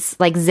 Where he's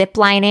like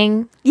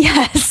ziplining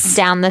Yes.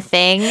 down the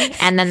thing,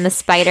 and then the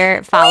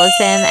spider follows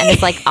him, and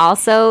it's like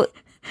also,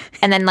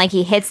 and then like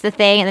he hits the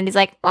thing, and then he's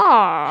like,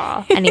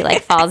 oh, and he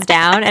like falls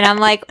down, and I'm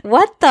like,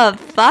 what the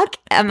fuck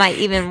am I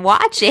even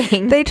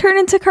watching? They turn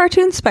into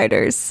cartoon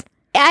spiders.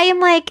 I am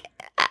like,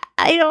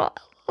 I don't.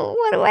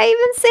 What do I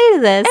even say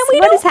to this? And we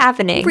What don't is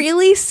happening?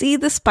 Really see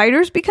the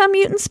spiders become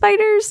mutant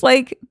spiders?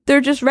 Like, they're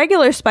just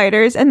regular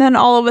spiders, and then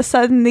all of a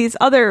sudden these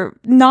other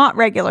not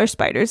regular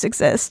spiders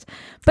exist.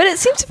 But it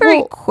seems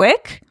very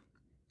quick.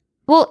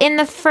 Well, in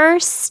the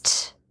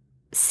first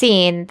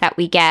scene that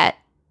we get,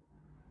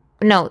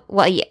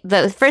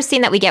 the first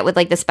scene that we get with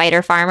like the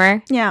spider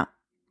farmer, Yeah.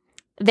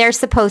 they're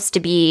supposed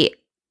to be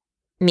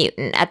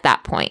mutant at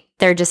that point.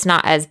 They're just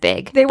not as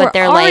big. They were but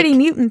they're already like,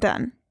 mutant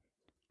then.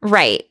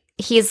 right.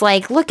 He's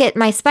like, look at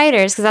my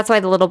spiders, because that's why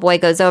the little boy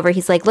goes over.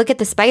 He's like, look at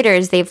the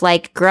spiders. They've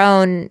like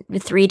grown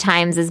 3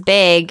 times as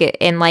big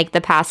in like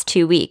the past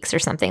 2 weeks or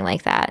something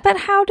like that. But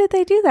how did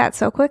they do that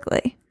so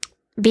quickly?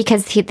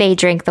 Because they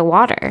drink the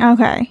water.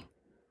 Okay.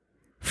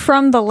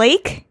 From the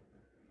lake?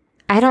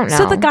 I don't know.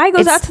 So the guy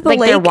goes It's out to the like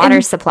lake their water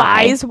and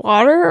supply. buys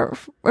water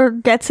or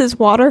gets his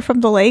water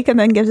from the lake and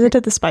then gives it to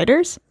the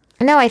spiders?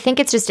 No, I think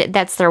it's just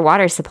that's their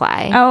water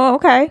supply. Oh,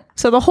 okay.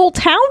 So the whole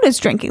town is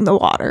drinking the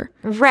water.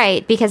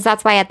 Right, because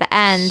that's why at the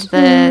end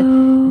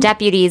the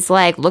deputy's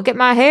like, look at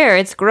my hair,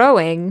 it's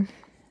growing.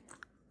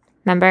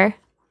 Remember?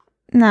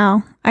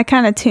 No, I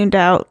kind of tuned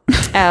out.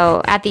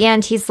 Oh, at the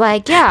end he's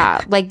like, yeah,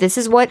 like this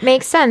is what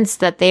makes sense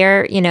that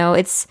they're,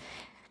 it's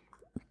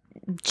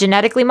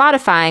genetically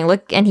modifying.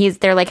 Look, and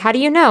they're like, how do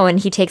you know? And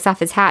he takes off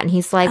his hat and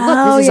he's like,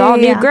 look, this is all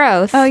new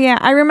growth. Oh, yeah.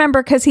 I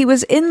remember because he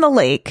was in the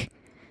lake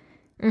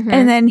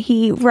and then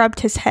he rubbed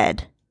his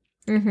head.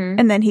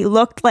 And then he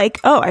looked like,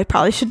 oh, I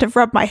probably shouldn't have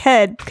rubbed my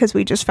head because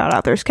we just found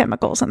out there's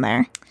chemicals in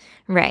there.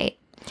 Right.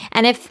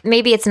 And if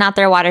maybe it's not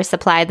their water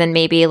supply, then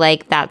maybe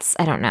like that's,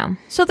 I don't know.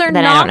 So they're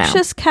Then I don't know.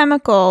 noxious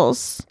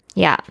chemicals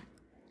Yeah.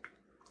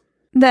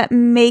 that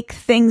make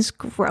things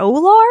grow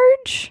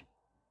large?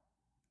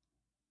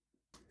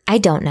 I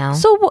don't know.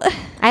 So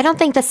I don't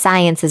think the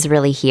science is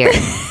really here.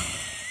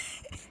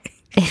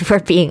 If we're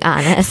being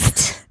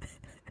honest.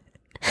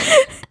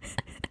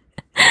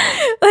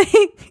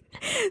 like,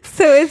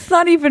 so it's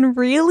not even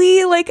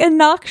really like a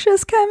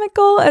noxious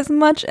chemical as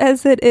much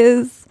as it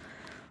is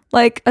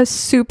like a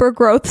super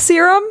growth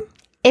serum.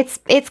 It's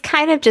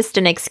kind of just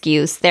an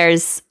excuse.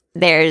 There's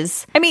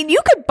I mean, you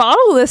could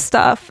bottle this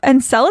stuff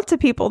and sell it to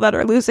people that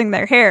are losing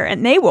their hair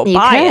and they will You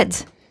buy could.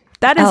 it.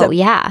 That is Oh,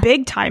 yeah.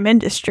 big time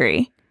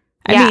industry.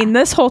 I Yeah. mean,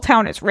 this whole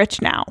town is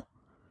rich now.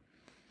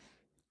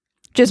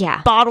 Just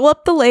Yeah. bottle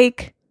up the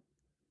lake,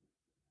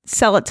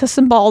 sell it to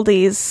some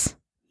baldies.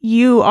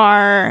 You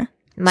are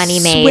money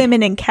made.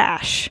 swimming in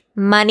cash.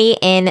 Money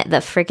in the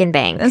freaking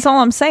bank. That's all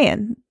I'm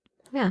saying.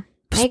 Yeah.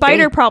 I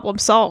Spider agree. problem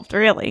solved,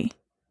 really.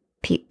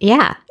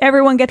 Yeah.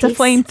 Everyone gets Peace. a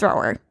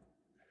flamethrower.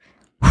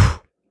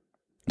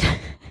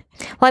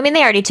 Well, I mean,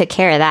 they already took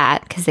care of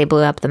that because they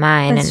blew up the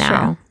mine, That's and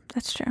now true.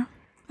 That's true.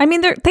 I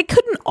mean, they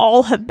couldn't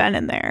all have been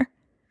in there.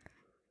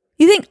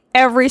 You think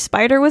every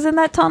spider was in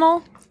that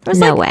tunnel? There's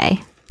no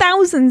way.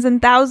 thousands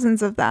and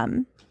thousands of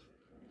them.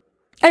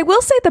 I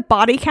will say the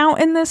body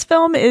count in this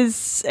film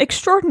is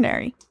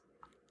extraordinary.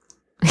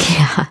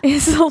 Yeah.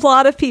 It's a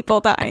lot of people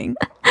dying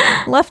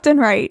left and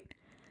right.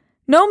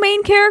 No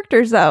main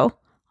characters, though.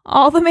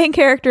 All the main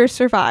characters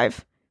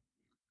survive.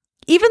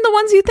 Even the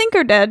ones you think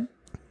are dead,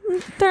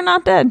 they're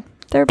not dead.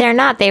 They're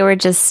not. They were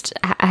just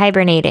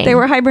hibernating. They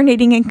were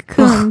hibernating in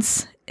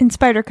cocoons, in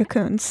spider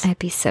cocoons. I'd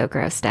be so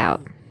grossed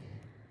out.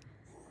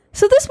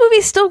 So this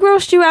movie still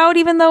grossed you out,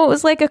 even though it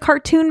was like a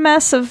cartoon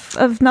mess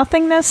of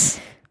nothingness?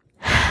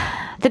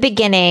 The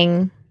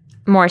beginning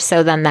more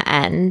so than the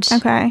end.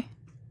 Okay.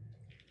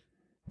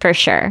 For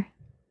sure.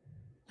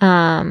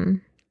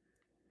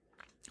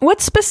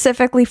 What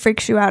specifically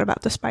freaks you out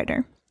about the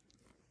spider?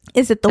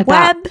 Is it the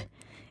About- web?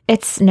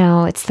 It's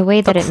the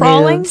way that it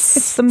crawling? moves.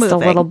 It's the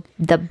moving.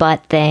 The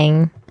butt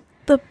thing.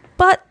 The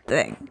butt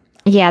thing.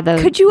 Yeah.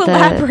 Could you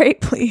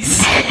elaborate, please?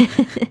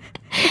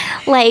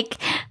 like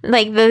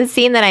the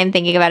scene that I'm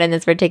thinking about in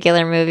this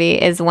particular movie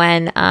is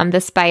when the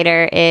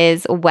spider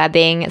is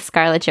webbing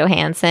Scarlett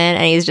Johansson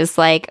and he's just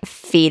like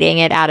feeding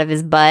it out of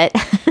his butt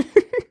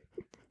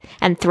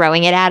and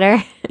throwing it at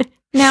her.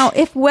 Now,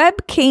 if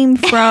web came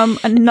from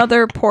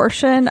another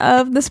portion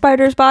of the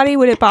spider's body,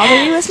 would it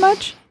bother you as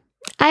much?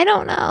 I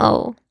don't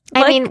know.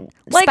 I Like- mean,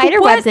 like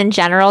spider what- webs in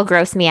general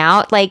gross me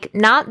out. Like,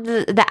 not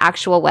the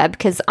actual web,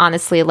 because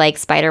honestly, like,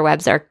 spider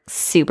webs are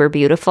super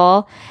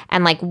beautiful.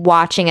 And, like,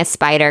 watching a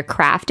spider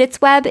craft its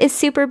web is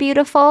super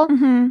beautiful.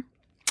 Mm-hmm.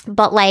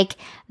 But, like,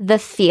 the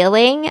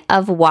feeling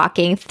of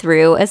walking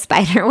through a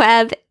spider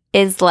web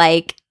is,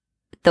 like,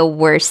 the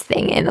worst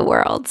thing in the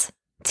world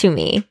to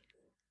me.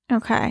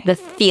 Okay. The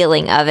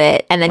feeling of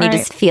it. And then you Right.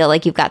 just feel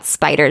like you've got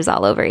spiders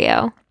all over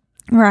you.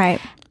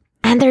 Right.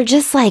 And they're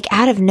just like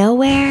out of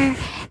nowhere.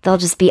 They'll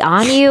just be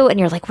on you and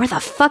you're like, where the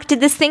fuck did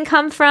this thing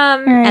come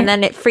from? Right. And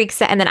then it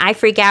freaks out. And then I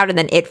freak out and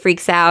then it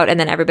freaks out. And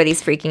then everybody's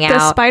freaking The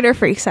out. spider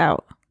freaks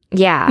out.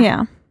 Yeah.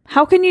 Yeah.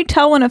 How can you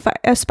tell when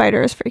a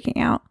spider is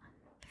freaking out?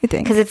 You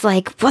think? Because it's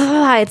like,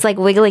 wah, it's like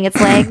wiggling its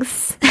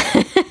legs.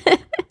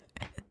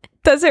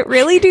 Does it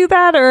really do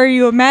that, or are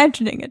you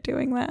imagining it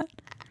doing that?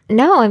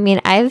 No, I mean,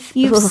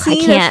 You've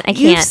seen I can't. I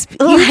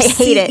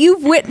hate it.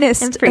 You've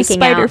witnessed I'm a freaking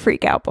spider out.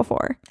 freak out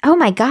before. Oh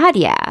my God,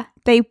 yeah.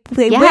 They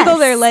Yes. wiggle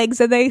their legs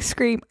and they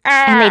scream.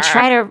 And they "Arr!"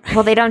 try to,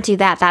 well, they don't do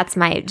that. That's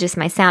just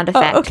my sound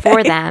effect okay.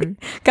 for them.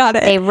 Got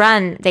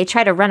it. They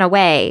try to run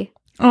away.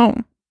 Oh.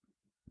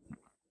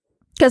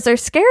 Because they're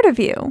scared of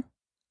you.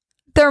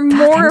 They're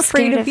more I'm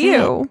afraid scared of of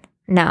you.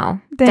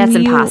 No, Then that's you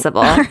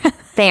impossible. are-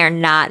 They are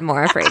not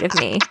more afraid of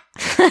me.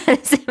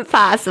 It's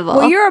impossible.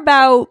 Well, you're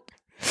about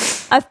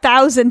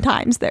 1,000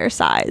 times their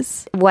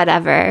size.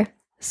 Whatever.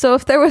 So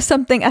if there was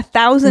something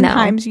 1,000 No.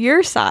 times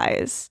your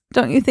size,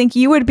 don't you think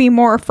you would be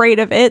more afraid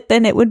of it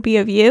than it would be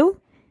of you?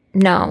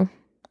 No.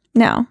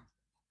 No.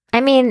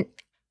 I mean,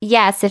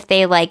 yes, if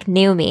they like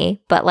knew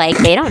me, but like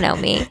they don't know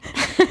me.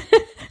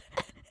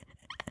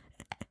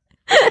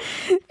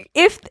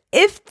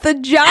 If the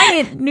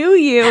giant knew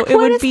you, it What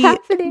would is be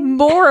happening?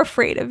 more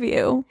afraid of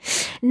you.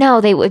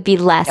 No, they would be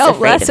less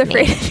afraid of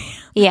me. of you.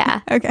 Yeah.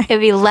 Okay. It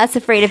would be less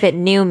afraid if it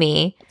knew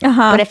me.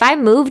 Uh-huh. But if I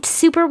moved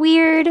super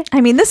weird,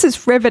 I mean, this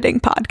is riveting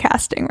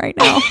podcasting right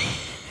now.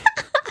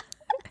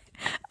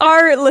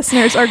 Our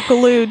listeners are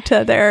glued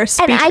to their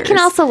speakers. and I can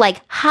also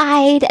like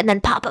hide and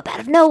then pop up out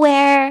of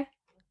nowhere.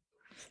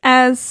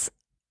 as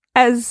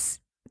to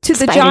the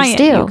Spiders giant,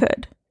 do. you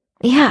could.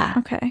 Yeah.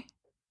 Okay.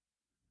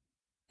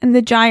 And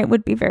the giant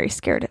would be very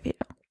scared of you.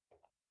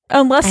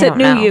 Unless I it don't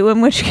knew know. you,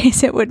 in which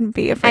case it wouldn't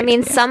be afraid I mean,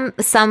 of you.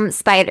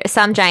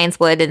 some giants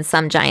would and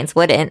some giants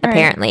wouldn't, Right.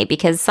 apparently,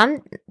 because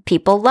some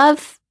people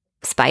love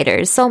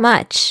spiders so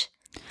much.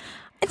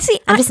 And see,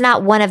 I'm just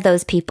not one of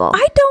those people.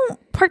 I don't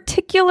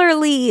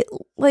particularly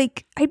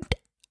like I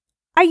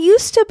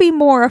used to be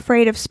more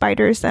afraid of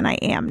spiders than I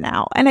am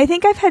now. And I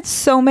think I've had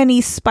so many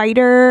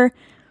scary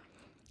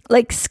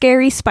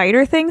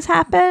spider things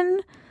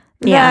happen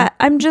Yeah. that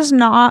I'm just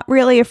not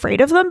really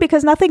afraid of them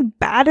because nothing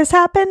bad has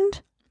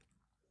happened.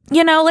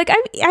 You know, like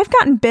I've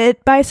gotten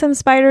bit by some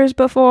spiders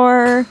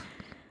before.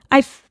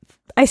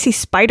 I see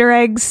spider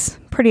eggs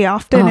pretty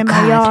often Oh, in my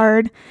God.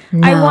 yard.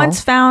 I No.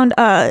 once found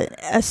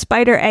a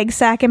spider egg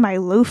sac in my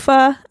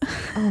loofah.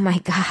 Oh my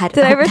God.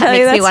 Did I ever that tell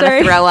you makes me that want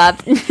story? to throw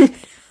up.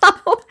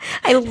 No,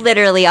 I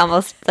literally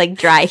almost like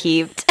dry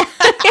heaved.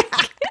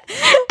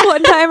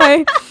 One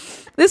time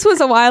this was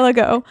a while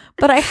ago,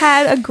 but I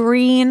had a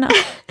green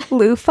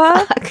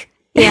loofah.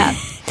 Yeah.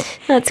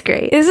 That's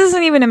great. This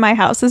isn't even in my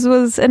house. This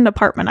was an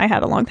apartment I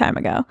had a long time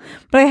ago.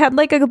 But I had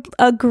like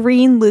a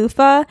green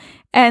loofah,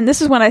 and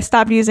this is when I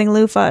stopped using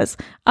loofahs.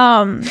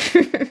 One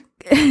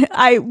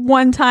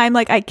time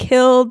I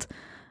killed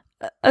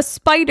a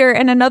spider,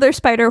 and another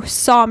spider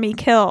saw me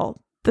kill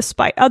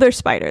the other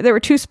spider. There were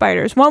 2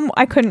 spiders. One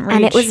I couldn't reach.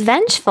 And it was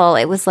vengeful.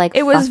 It was like,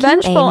 it was "Fuck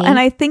you, vengeful, Amy." and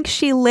I think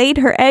she laid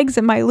her eggs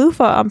in my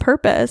loofah on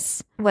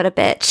purpose. What a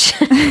bitch.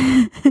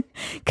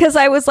 Because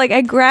I was like,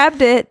 I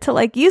grabbed it to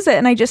like use it,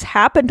 and I just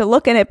happened to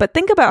look in it. But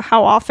think about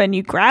how often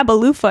you grab a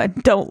loofah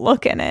and don't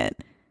look in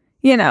it.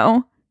 You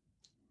know?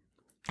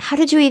 How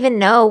did you even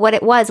know what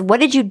it was? What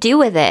did you do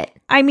with it?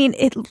 I mean,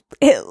 it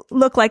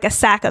looked like a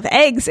sack of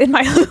eggs in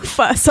my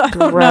loofah, so I don't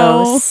know.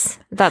 Gross.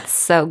 That's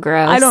so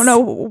gross. I don't know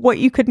what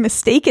you could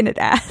mistaken it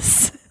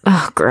as.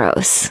 Oh,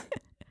 gross.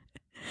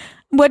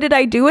 What did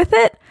I do with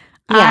it?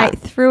 Yeah. I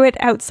threw it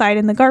outside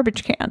in the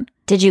garbage can.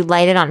 Did you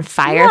light it on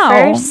fire No,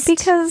 first?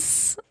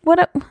 because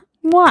Because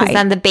why?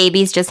 then the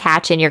babies just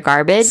hatch in your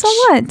garbage? So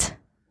what?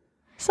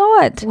 So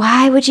what?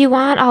 Why would you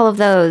want all of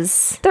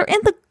those? They're in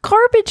the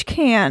garbage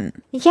can.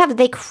 Yeah, but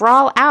they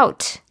crawl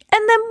out.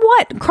 And then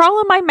what? Crawl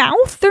in my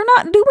mouth? They're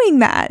not doing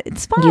that.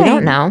 It's fine. You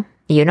don't know.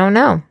 You don't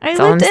know. I That's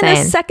all I'm lived in a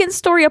saying.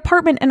 second-story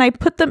apartment, and I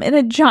put them in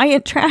a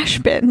giant trash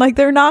bin. Like,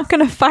 they're not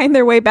going to find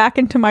their way back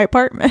into my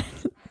apartment.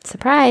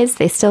 Surprise,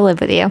 they still live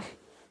with you.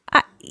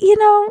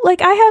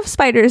 Like, I have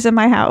spiders in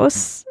my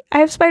house. I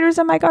have spiders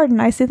in my garden.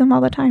 I see them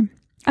all the time.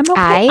 I'm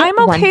okay. I'm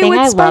okay one thing with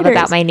I spiders. love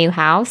about my new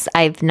house,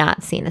 I've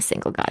not seen a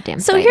single goddamn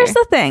So spider. here's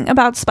the thing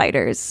about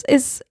spiders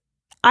is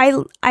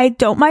I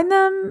don't mind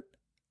them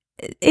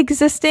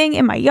existing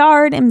in my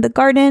yard, in the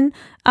garden.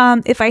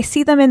 If I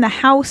see them in the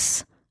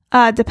house,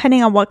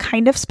 depending on what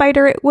kind of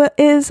spider it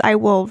is, I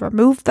will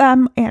remove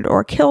them and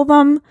or kill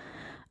them.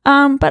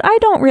 But I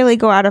don't really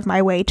go out of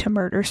my way to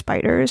murder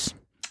spiders.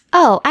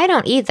 Oh, I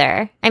don't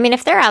either. I mean,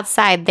 if they're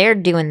outside, they're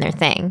doing their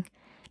thing.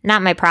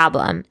 Not my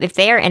problem. If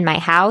they are in my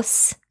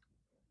house,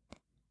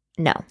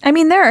 no. I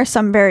mean, there are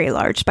some very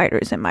large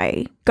spiders in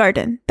my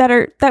garden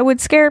that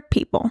would scare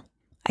people,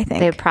 I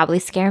think. They would probably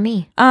scare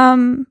me.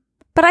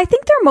 But I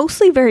think they're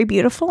mostly very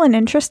beautiful and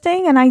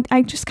interesting, and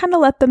I just kind of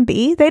let them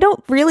be. They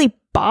don't really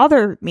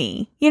bother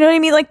me. You know what I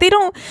mean? Like,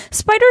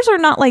 spiders are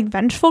not like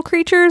vengeful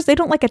creatures. They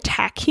don't like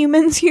attack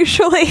humans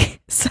usually.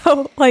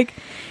 So, like,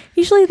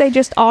 usually they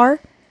just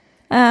are.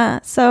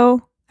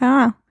 So, I don't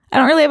know. I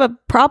don't really have a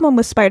problem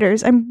with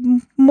spiders.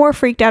 I'm more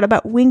freaked out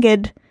about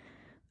winged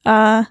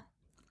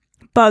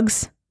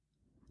bugs,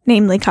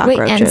 namely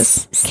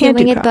cockroaches. Can't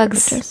do winged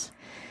bugs cockroaches.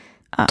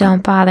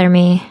 don't bother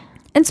me.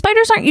 And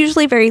spiders aren't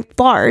usually very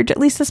large. At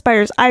least the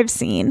spiders I've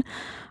seen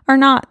are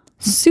not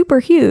super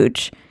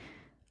huge.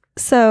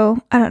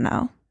 So, I don't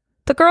know.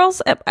 The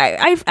girls,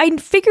 I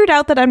figured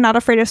out that I'm not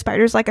afraid of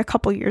spiders like a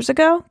couple years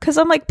ago. Because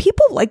I'm like,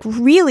 people like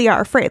really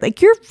are afraid.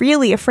 Like, you're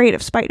really afraid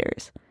of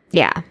spiders.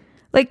 Yeah.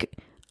 Like,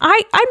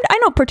 I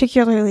don't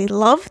particularly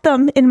love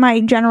them in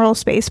my general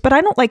space, but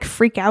I don't like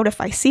freak out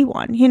if I see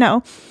one, you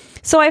know?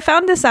 So I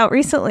found this out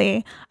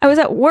recently. I was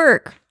at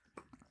work.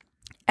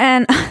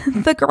 And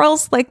the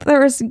girls, like,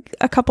 there was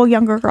a couple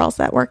younger girls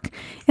that work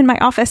in my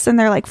office, and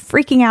they're like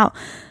freaking out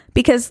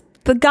because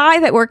the guy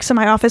that works in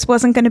my office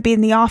wasn't going to be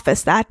in the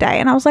office that day.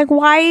 And I was like,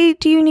 why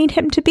do you need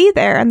him to be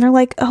there? And they're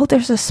like, oh,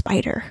 there's a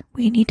spider.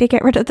 We need to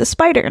get rid of the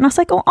spider. And I was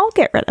like, oh, I'll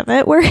get rid of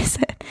it. Where is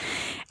it?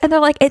 And they're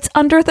like, it's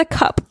under the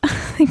cup.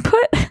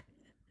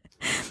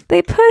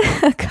 They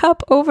put a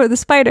cup over the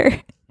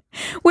spider,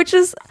 which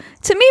is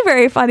to me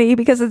very funny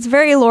because it's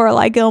very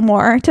Lorelai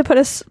Gilmore to put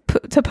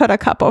a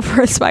cup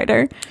over a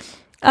spider.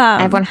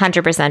 I've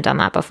 100% done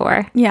that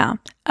before. Yeah,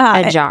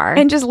 A jar.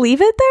 and just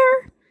leave it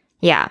there.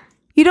 Yeah.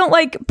 You don't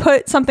like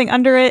put something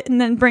under it and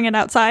then bring it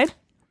outside.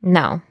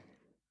 No.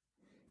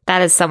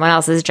 That is someone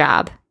else's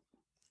job.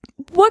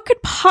 What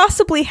could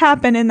possibly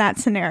happen in that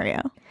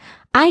scenario?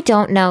 I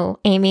don't know,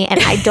 Amy, and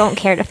I don't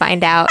care to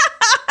find out.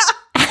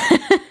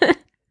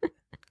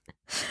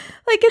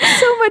 Like, it's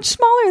so much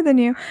smaller than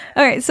you.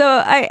 All right, so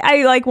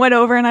I like went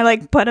over and I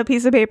like put a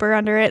piece of paper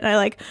under it,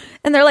 and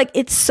and they're like,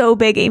 it's so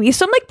big, Amy.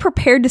 So I'm like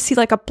prepared to see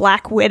like a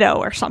black widow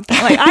or something.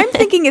 Like, I'm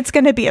thinking it's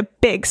going to be a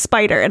big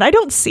spider, and I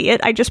don't see it.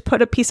 I just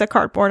put a piece of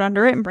cardboard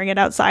under it and bring it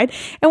outside.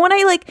 And when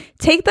I like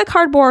take the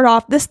cardboard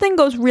off, this thing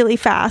goes really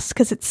fast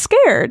because it's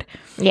scared.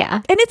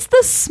 Yeah. And it's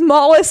the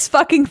smallest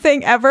fucking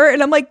thing ever.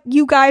 And I'm like,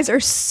 you guys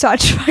are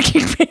such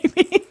fucking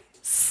babies.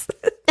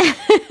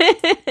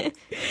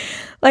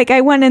 Like,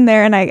 I went in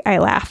there and I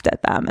laughed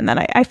at them. And then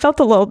I felt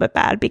a little bit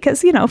bad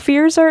because, you know,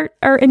 fears are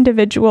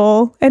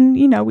individual and,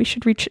 you know, we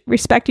should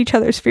respect each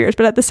other's fears.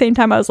 But at the same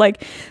time, I was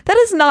like, that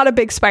is not a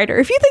big spider.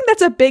 If you think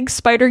that's a big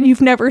spider,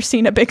 you've never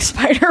seen a big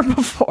spider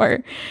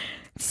before.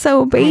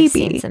 So, baby,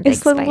 seen some big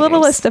it's the spiders.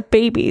 littlest of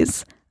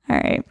babies. All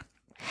right.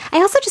 I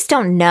also just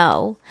don't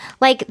know.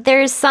 Like,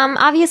 there's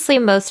obviously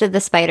most of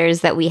the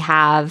spiders that we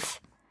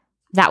have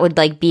that would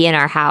like be in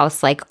our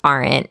house, like,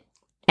 aren't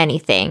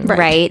anything,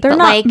 right? They're but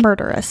not like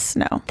murderous,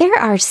 no. there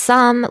are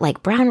some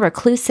like brown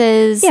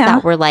recluses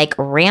that were like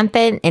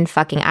rampant in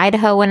fucking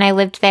Idaho when I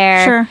lived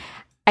there. Sure.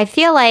 I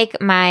feel like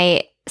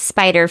my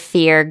spider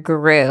fear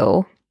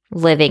grew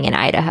living in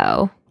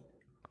Idaho.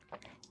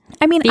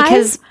 I mean,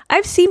 Because-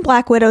 I've seen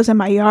black widows in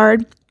my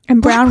yard,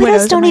 And brown Black widows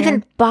widows don't in my even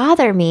yard.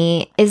 bother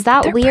me. Is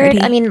that They're weird?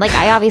 pretty. I mean, like,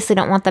 I obviously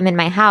don't want them in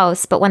my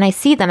house, but when I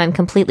see them, I'm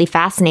completely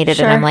fascinated,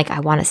 Sure. and I'm like, I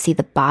want to see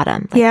the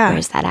bottom. Like, Yeah.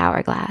 where's that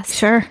hourglass?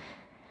 Sure.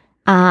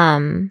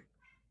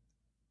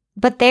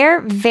 But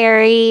they're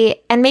very,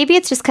 and maybe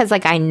it's just because,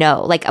 like, I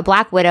know, like, a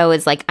Black Widow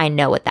is like, I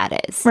know what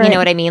that is. You Right. know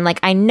what I mean? Like,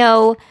 I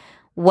know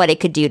what it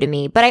could do to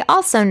me, but I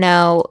also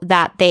know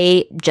that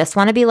they just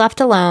want to be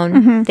left alone.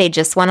 Mm-hmm. They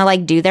just want to,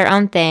 like, do their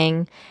own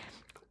thing.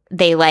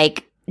 They,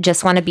 like,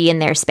 just want to be in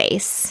their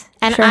space.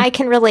 And Sure. I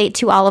can relate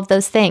to all of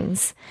those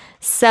things.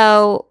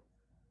 So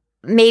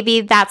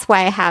maybe that's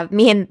why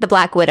me and the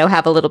Black Widow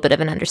have a little bit of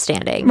an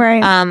understanding.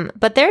 Right.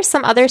 But there's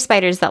some other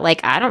spiders that,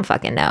 like, I don't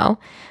fucking know.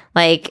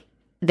 Like,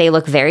 they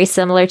look very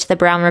similar to the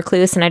brown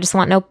recluse, and I just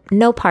want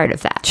no part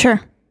of that. Sure.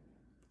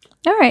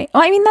 All right.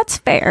 Well, I mean, that's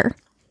fair.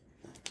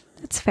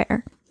 That's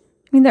fair.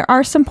 I mean, there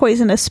are some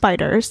poisonous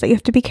spiders that you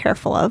have to be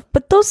careful of,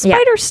 but those Yeah.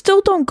 spiders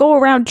still don't go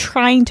around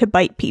trying to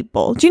bite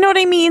people. Do you know what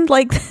I mean?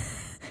 Like,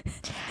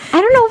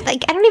 I don't know.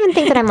 Like, I don't even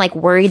think that I'm, like,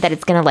 worried that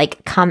it's gonna,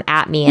 like, come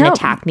at me and No.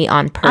 attack me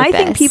on purpose. I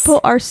think people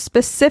are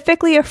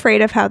specifically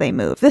afraid of how they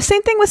move. The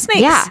same thing with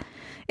snakes. Yeah.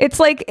 It's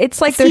like See,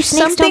 there's snakes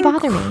don't something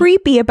bother me.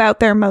 creepy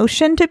about their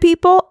motion to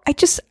people. I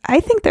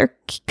think they're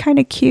kind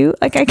of cute.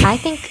 Like I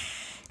think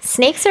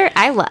snakes are.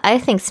 I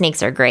think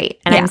snakes are great,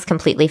 and Yeah. I'm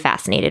completely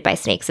fascinated by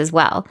snakes as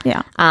well.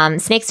 Yeah.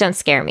 Snakes don't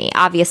scare me.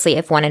 Obviously,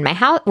 if one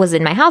was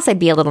in my house, I'd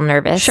be a little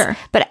nervous. Sure.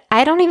 But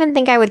I don't even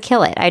think I would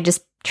kill it. I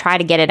just try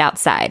to get it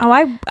outside. Oh,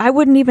 I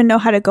wouldn't even know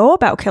how to go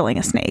about killing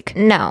a snake.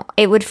 No,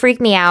 it would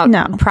freak me out.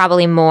 No.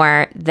 Probably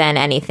more than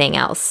anything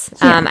else.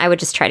 Yeah. I would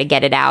just try to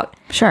get it out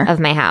Sure. of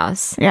my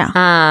house. Yeah.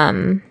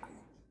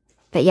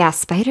 But yeah,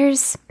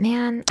 spiders,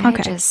 man.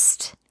 Okay.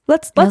 Let's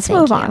Let's thank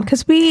move on you.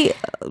 because we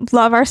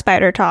love our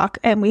spider talk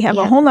and we have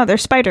a Yeah. whole nother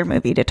spider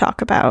movie to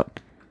talk about.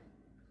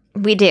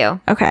 we do.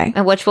 Okay.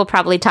 Which we'll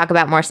probably talk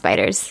about more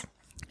spiders.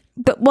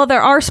 Well,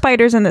 there are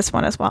spiders in this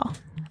one as well.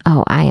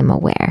 Oh, I am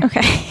aware.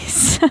 Okay.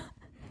 So,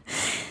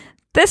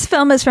 this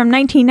film is from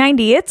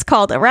 1990. It's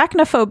called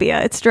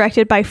Arachnophobia. It's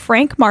directed by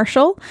Frank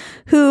Marshall,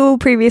 who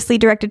previously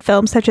directed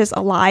films such as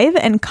Alive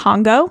and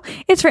Congo.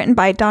 It's written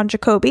by Don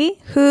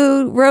Jacoby,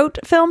 who wrote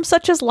films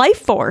such as Life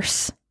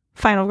Force,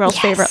 Final Girl's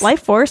Yes. favorite,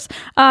 Life Force,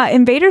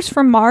 Invaders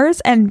from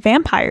Mars, and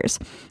Vampires.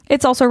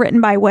 It's also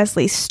written by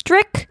Wesley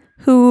Strick,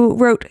 who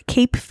wrote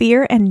Cape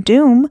Fear and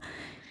Doom.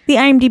 The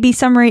IMDb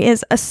summary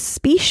is a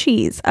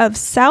species of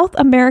South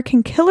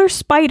American killer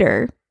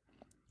spider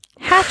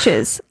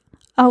hitches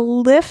a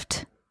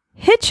lift.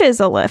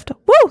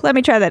 Woo! Let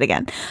me try that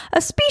again.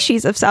 A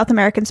species of South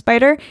American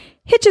spider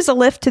hitches a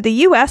lift to the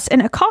U.S.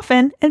 in a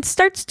coffin and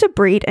starts to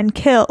breed and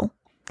kill.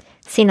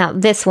 See, now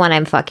this one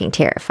I'm fucking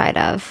terrified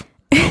of.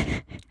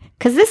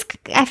 Because this,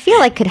 I feel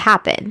like, could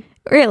happen.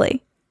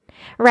 Really?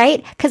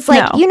 Right? Because,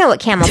 like, No. you know what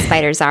camel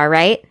spiders are,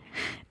 right?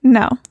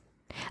 No.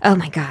 Oh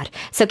my God.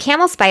 So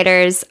camel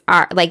spiders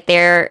are, like,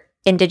 they're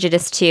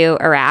indigenous to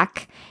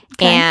Iraq.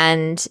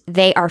 And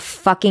they are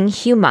fucking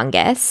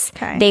humongous.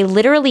 Okay. They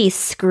literally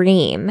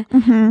scream.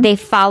 They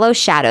follow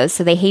shadows,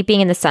 so they hate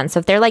being in the sun. So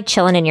if they're like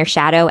chilling in your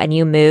shadow and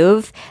you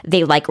move,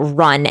 they like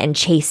run and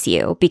chase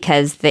you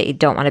because they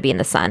don't want to be in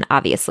the sun,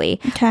 obviously.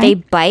 Okay. They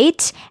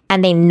bite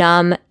and they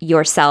numb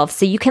yourself.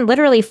 So you can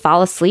literally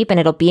fall asleep and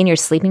it'll be in your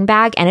sleeping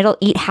bag and it'll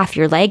eat half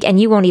your leg and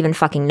you won't even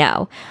fucking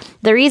know.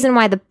 The reason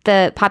why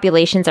the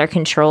populations are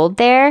controlled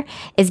there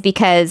is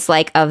because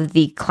like of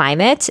the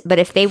climate. But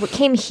if they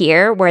came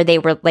here where they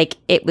were like,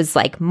 it was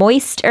like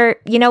moist or,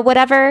 you know,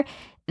 whatever,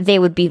 they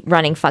would be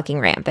running fucking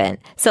rampant.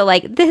 So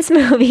like this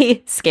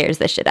movie scares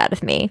the shit out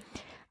of me.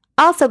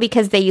 Also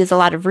because they use a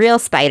lot of real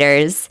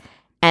spiders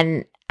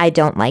and I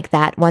don't like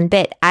that one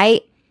bit.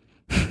 I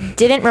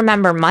didn't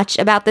remember much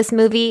about this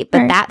movie, but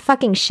Right. that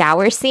fucking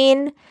shower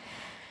scene,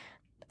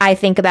 I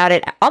think about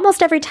it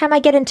almost every time I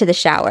get into the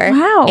shower.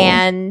 Wow.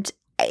 And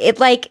it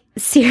like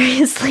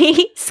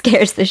seriously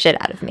scares the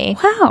shit out of me.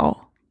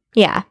 Wow.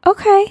 Yeah.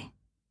 Okay.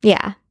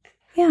 Yeah.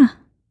 Yeah.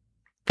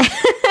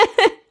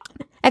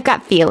 I've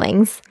got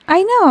feelings.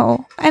 I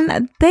know.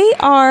 And they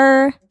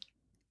are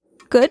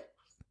good.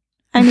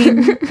 I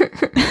mean,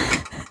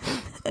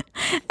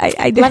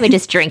 I Let me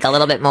just drink a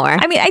little bit more.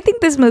 I mean, I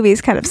think this movie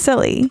is kind of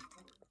silly.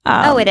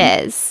 Oh, it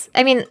is.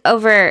 I mean,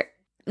 over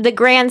the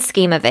grand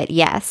scheme of it,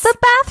 yes. The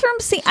bathroom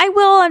scene,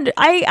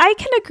 I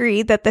can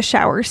agree that the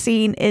shower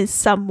scene is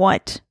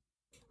somewhat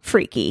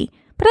freaky.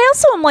 But I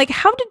also am like,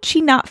 how did she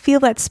not feel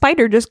that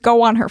spider just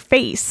go on her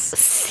face?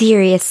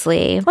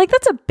 Seriously. Like,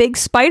 that's a big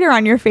spider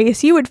on your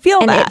face. You would feel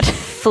And that. it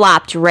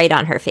flopped right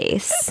on her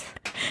face.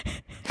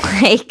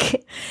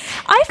 Like,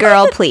 I find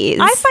girl, the- please.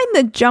 I find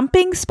the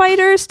jumping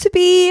spiders to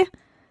be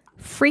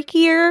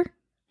freakier.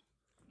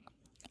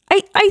 I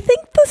think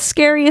the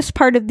scariest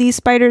part of these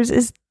spiders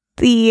is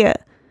the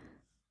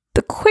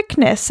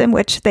quickness in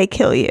which they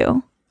kill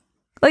you.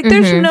 Like,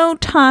 there's no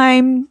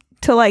time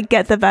to like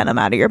get the venom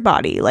out of your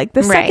body. Like,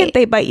 the second Right.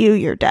 they bite you,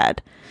 you're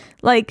dead.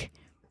 Like,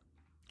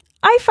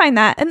 I find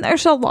that, and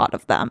there's a lot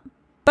of them.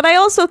 But I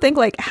also think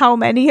like how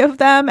many of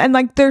them, and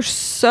like they're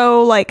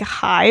so like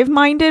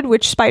hive-minded,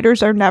 which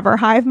spiders are never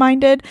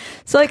hive-minded.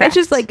 So like it's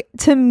just like,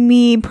 to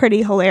me,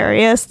 pretty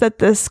hilarious that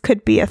this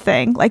could be a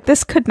thing. Like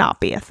this could not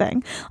be a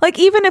thing. Like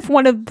even if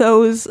one of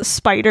those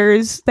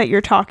spiders that you're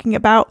talking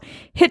about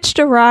hitched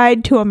a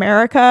ride to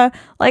America,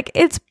 like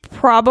it's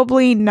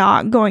probably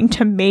not going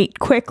to mate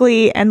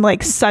quickly and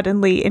like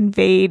suddenly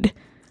invade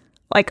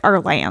like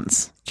our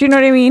lands. Do you know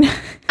what I mean?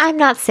 I'm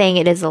not saying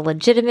it is a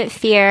legitimate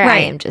fear. Right. I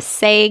am just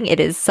saying it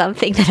is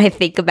something that I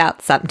think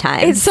about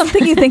sometimes. It's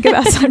something you think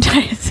about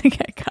sometimes.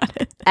 Okay, got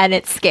it. And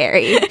it's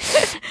scary.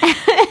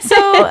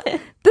 So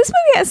this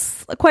movie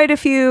has quite a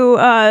few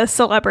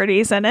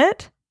celebrities in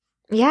it.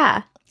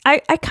 Yeah. I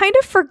kind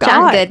of forgot.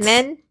 John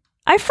Goodman.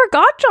 I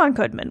forgot John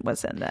Goodman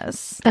was in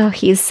this. Oh,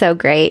 he's so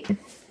great.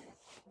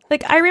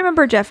 Like, I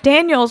remember Jeff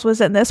Daniels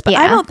was in this, but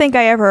I Yeah. don't think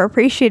I ever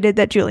appreciated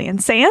that Julian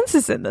Sands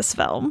is in this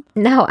film.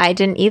 No, I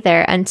didn't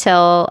either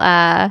until,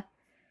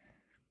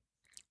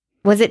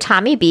 was it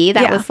Tommy B?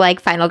 That Yeah. was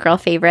like final girl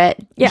favorite.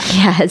 Yeah.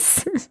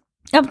 Yes.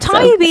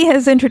 Tommy B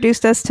has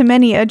introduced us to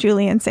many a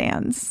Julian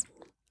Sands,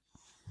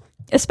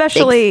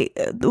 especially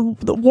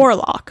the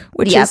Warlock,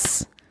 which Yep.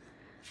 is,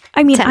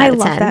 I mean, 10 I out of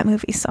love 10. that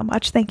movie so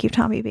much. Thank you,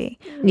 Tommy B.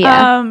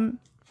 Yeah.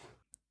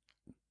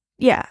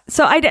 Yeah.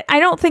 So I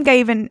don't think I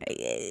even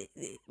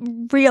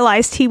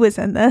realized he was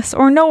in this,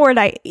 or nor would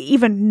I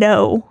even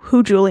know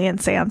who Julian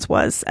Sands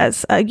was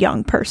as a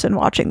young person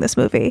watching this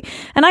movie.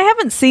 And I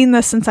haven't seen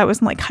this since I was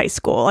in like high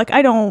school. Like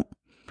I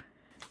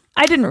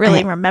didn't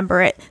really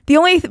remember it. The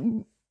only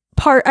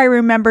part I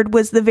remembered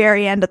was the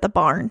very end at the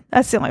barn.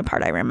 That's the only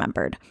part I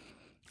remembered.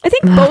 I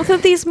think both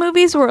of these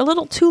movies were a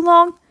little too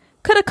long.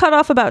 Could have cut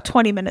off about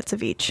 20 minutes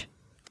of each.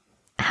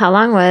 How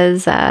long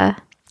was,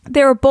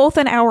 They were both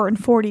an hour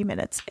and 40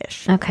 minutes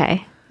ish.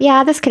 okay.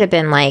 Yeah, this could have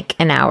been like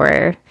an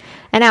hour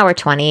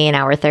 20, an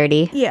hour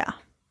 30. Yeah.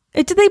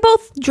 They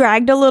both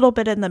dragged a little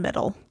bit in the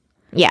middle.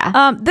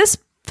 Yeah. This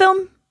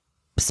film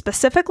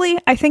specifically,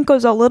 I think,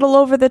 goes a little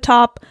over the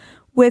top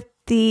with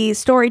the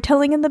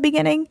storytelling in the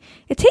beginning.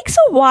 It takes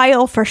a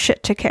while for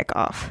shit to kick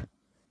off.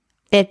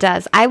 It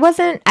does. I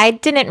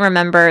didn't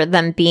remember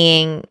them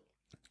being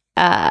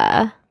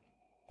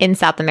in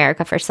South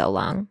America for so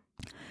long.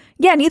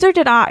 Yeah, neither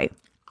did I.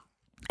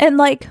 And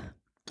like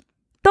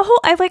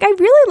I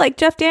really like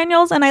Jeff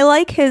Daniels, and I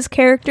like his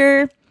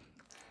character.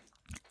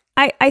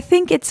 I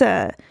think it's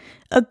a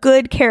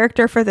good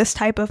character for this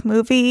type of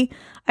movie.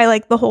 I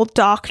like the whole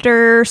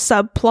doctor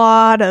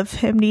subplot of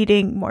him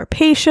needing more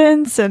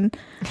patience, and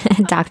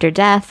Dr.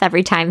 Death,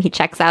 every time he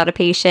checks out a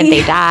patient,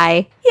 they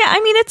die. yeah, I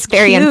mean, it's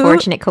Very cute.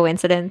 unfortunate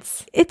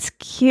coincidence. It's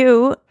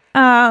cute.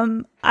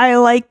 I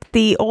like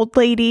the old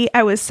lady.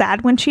 I was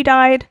sad when she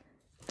died.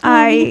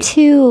 Me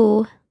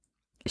too.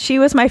 She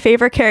was my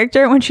favorite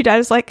character. When she died, I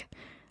was like,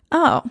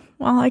 oh,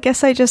 well, I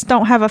guess I just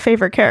don't have a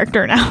favorite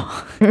character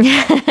now.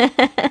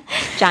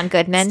 John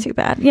Goodman. It's too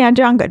bad. Yeah,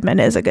 John Goodman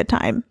is a good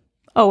time.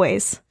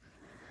 Always.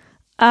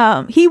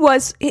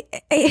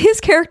 His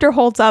character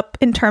holds up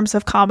in terms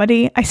of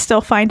comedy. I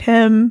still find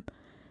him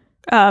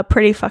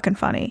pretty fucking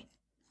funny.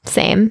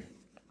 Same.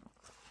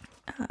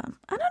 I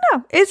don't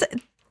know.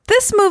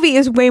 This movie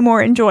is way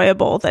more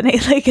enjoyable than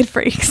Eight-Legged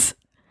Freaks.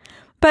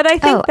 But I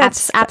think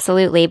that's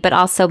absolutely, but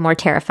also more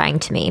terrifying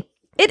to me.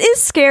 it is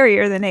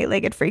scarier than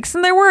Eight-Legged Freaks.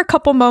 And there were a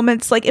couple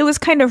moments, like it was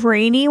kind of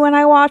rainy when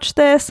I watched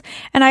this,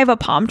 and I have a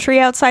palm tree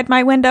outside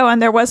my window,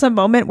 and there was a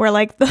moment where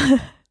like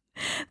the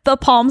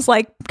palms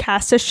like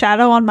cast a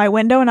shadow on my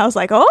window, and I was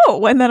like,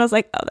 oh, and then I was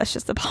like, oh, that's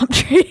just a palm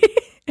tree.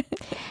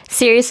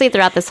 Seriously,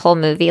 throughout this whole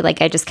movie,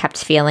 like I just kept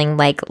feeling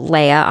like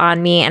Leia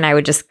on me, and I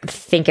would just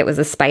think it was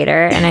a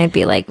spider, and I'd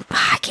be like,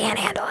 I can't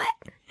handle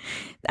it.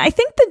 I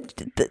think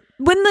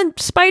when the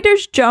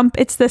spiders jump,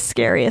 it's the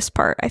scariest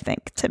part, I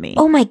think, to me.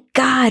 Oh my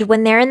God,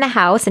 when they're in the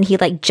house and he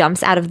like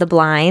jumps out of the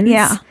blinds.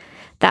 Yeah.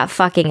 That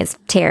fucking is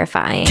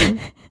terrifying.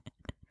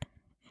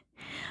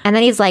 And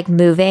then he's like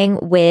moving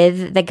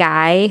with the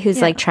guy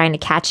who's like trying to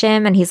catch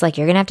him. And he's like,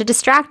 you're going to have to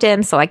distract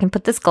him so I can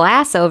put this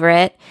glass over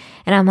it.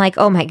 And I'm like,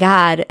 oh my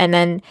God. And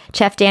then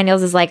Jeff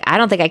Daniels is like, I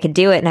don't think I could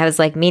do it. And I was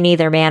like, me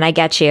neither, man. I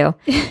get you.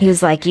 He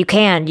was like, you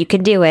can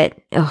do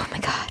it. Oh my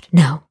God.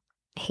 No,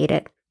 I hate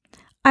it.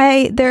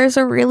 There's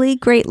a really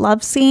great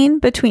love scene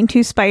between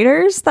two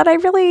spiders that I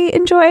really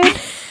enjoyed.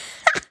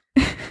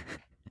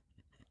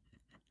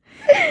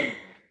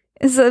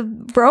 It's a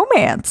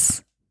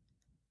romance.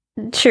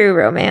 True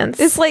romance.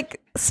 It's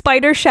like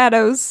spider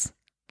shadows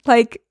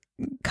like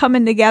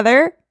coming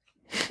together,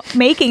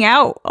 making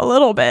out a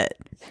little bit.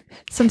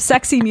 Some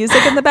sexy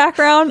music in the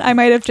background. I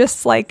might have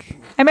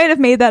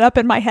made that up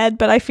in my head,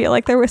 but I feel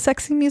like there was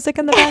sexy music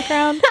in the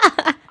background.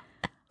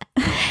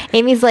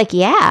 Amy's like,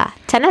 yeah,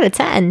 10 out of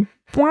 10.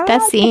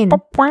 That scene.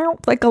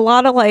 Like a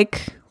lot of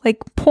like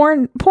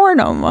porn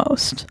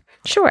almost.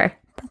 Sure.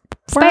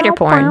 Spider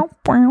porn.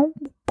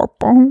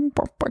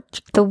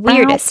 The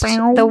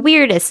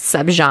weirdest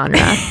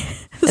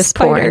subgenre of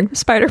porn.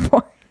 Spider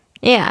porn.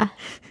 Yeah.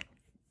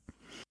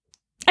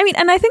 I mean,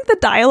 and I think the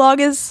dialogue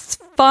is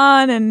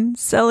fun and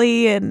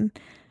silly and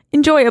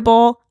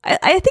enjoyable.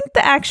 I think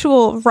the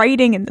actual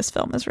writing in this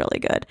film is really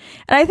good.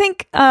 And I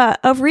think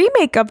a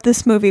remake of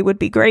this movie would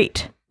be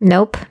great.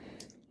 Nope.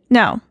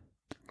 No.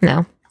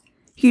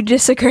 You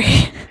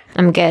disagree.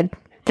 I'm good.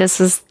 This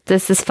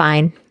is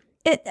fine.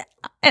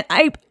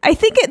 I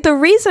think the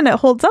reason it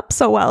holds up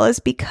so well is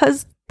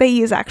because they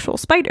use actual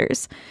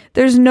spiders.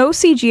 There's no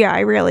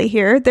CGI really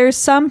here. There's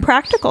some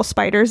practical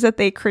spiders that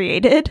they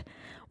created,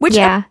 which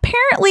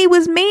apparently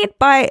was made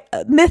by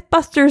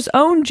Mythbusters'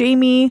 own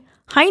Jamie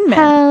Hyneman.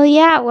 Hell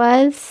yeah, it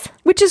was.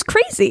 Which is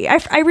crazy.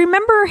 I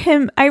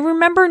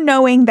remember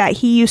knowing that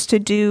he used to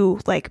do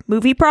like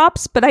movie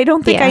props, but I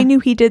don't think I knew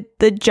he did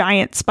the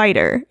giant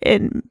spider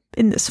in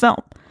this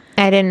film.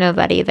 I didn't know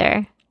that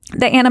either.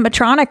 The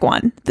animatronic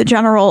one, the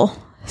general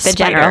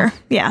spider.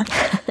 Yeah.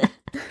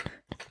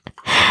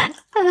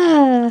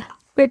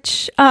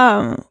 Which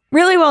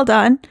really well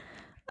done.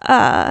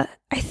 I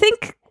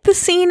think the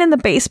scene in the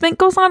basement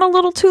goes on a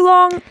little too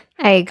long.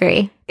 I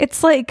agree.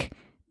 It's like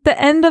the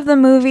end of the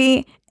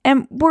movie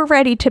and we're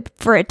ready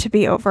for it to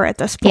be over at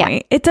this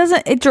point.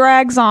 Yeah. It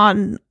drags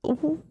on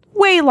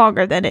way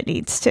longer than it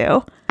needs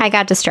to. I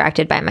got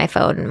distracted by my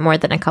phone more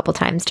than a couple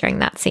times during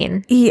that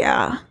scene.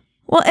 Yeah.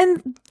 Well,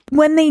 and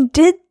when they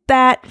did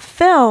that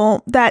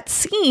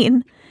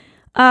scene,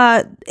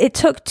 it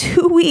took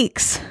 2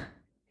 weeks.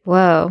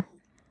 Whoa.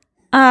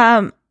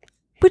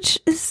 Which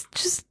is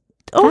just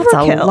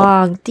overkill. That's a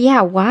long...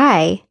 Yeah,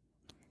 why?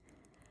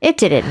 It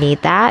didn't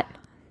need that.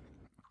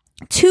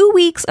 2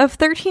 weeks of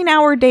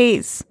 13-hour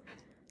days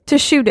to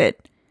shoot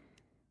it.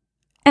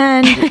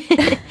 And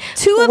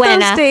two of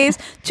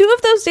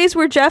those days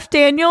were Jeff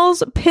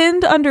Daniels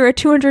pinned under a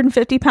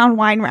 250-pound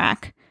wine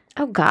rack.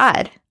 Oh,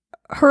 God.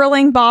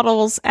 Hurling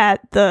bottles at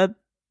the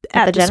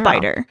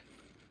spider.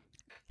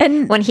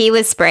 And when he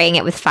was spraying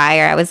it with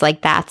fire, I was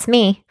like, that's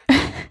me.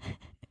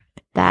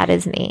 That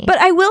is me. But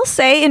I will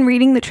say, in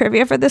reading the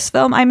trivia for this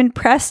film, I'm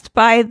impressed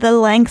by the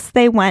lengths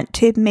they went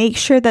to make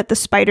sure that the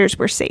spiders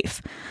were safe.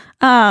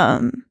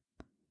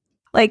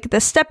 Like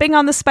the stepping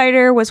on the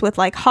spider was with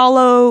like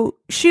hollow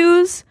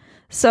shoes,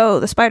 so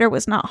the spider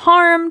was not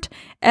harmed,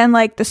 and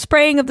like the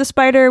spraying of the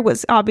spider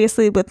was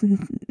obviously with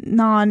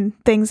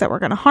non-things that were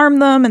going to harm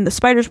them, and the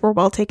spiders were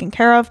well taken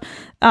care of.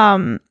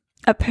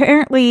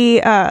 Apparently,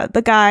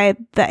 the guy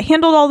that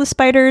handled all the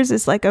spiders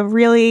is like a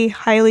really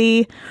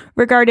highly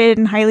regarded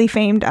and highly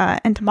famed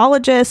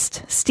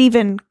entomologist,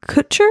 Steven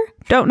Kutcher.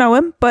 Don't know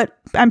him, but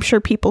I'm sure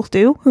people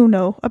do who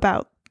know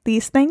about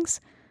these things.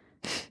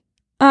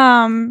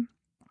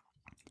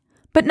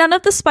 But none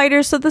of the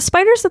spiders, so the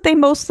spiders that they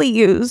mostly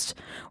used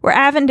were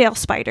Avondale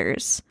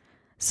spiders.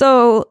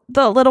 So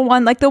the little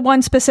one, like the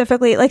one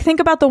specifically, like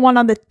think about the one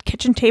on the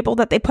kitchen table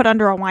that they put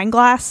under a wine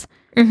glass.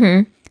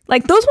 Mm-hmm.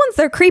 Like those ones,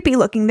 they're creepy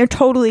looking. They're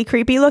totally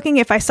creepy looking.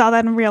 If I saw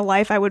that in real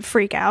life, I would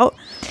freak out.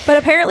 But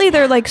apparently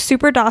they're like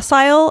super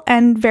docile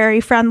and very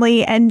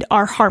friendly and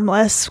are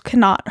harmless,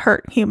 cannot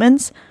hurt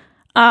humans.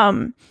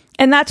 And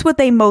that's what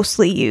they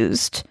mostly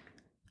used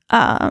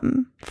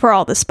for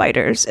all the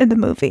spiders in the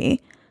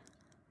movie.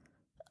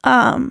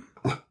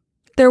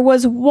 There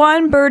was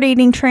one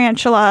bird-eating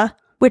tarantula,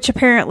 which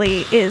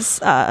apparently is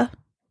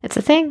it's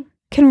a thing.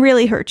 Can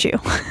really hurt you.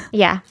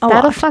 Yeah,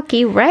 that'll fuck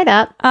you right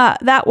up.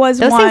 That was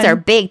those things are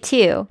big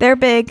too. They're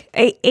big,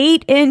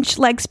 8-inch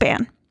leg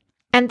span,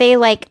 and they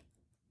like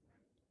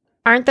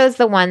aren't those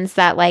the ones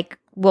that like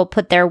will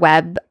put their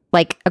web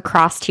like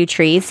across two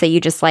trees, so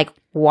you just like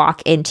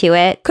walk into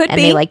it,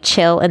 and they like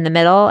chill in the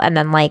middle, and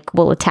then like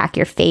will attack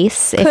your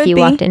face if you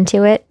walked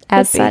into it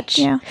as such.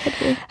 Yeah, could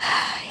be. I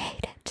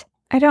hate it.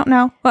 I don't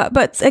know,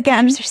 but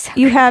again, so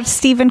you have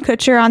Steven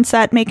Kutcher on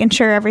set making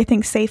sure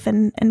everything's safe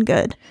and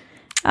good.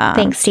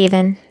 Thanks,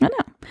 Steven. I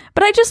know.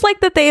 But I just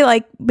like that they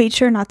like made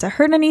sure not to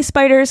hurt any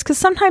spiders, because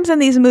sometimes in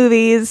these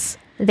movies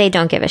they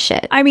don't give a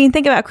shit. I mean,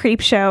 think about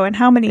Creepshow and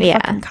how many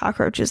fucking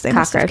cockroaches they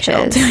must have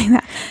killed doing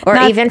that. Or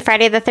even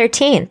Friday the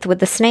 13th with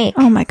the snake.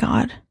 Oh my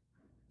God.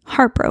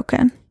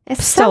 Heartbroken.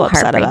 It's still so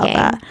upset about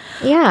that.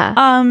 Yeah.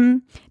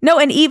 No,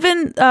 and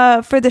even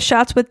for the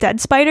shots with dead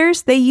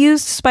spiders, they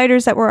used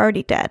spiders that were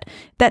already dead,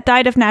 that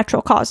died of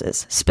natural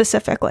causes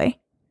specifically.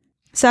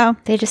 So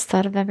they just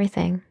thought of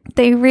everything.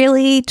 They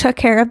really took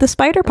care of the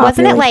spider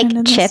population. Wasn't it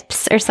like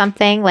chips or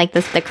something? Like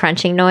the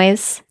crunching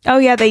noise? Oh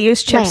yeah, they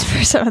used chips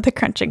for some of the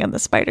crunching of the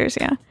spiders,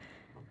 yeah.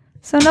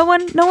 So no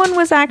one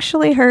was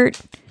actually hurt.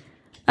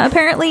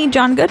 Apparently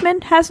John Goodman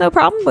has no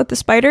problem with the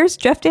spiders.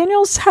 Jeff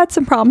Daniels had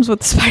some problems with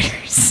the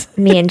spiders.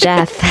 Me and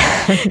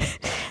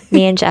Jeff.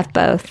 Me and Jeff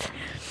both.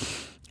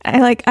 I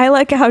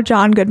like how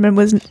John Goodman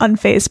was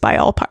unfazed by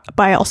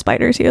all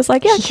spiders. He was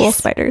like, yeah, cool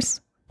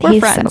spiders. We're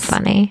friends. He's so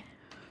funny.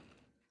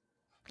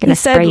 Gonna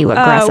spray you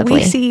aggressively.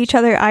 We see each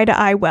other eye to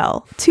eye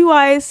well. 2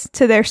 eyes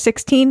to their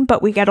 16,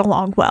 but we get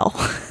along well.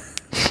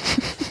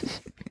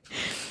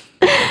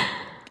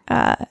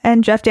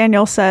 And Jeff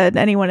Daniels said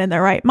anyone in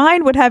their right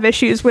mind would have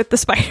issues with the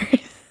spiders.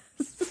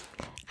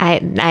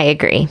 I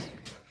agree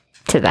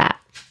to that.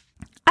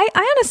 I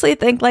honestly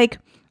think like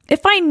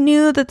if I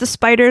knew that the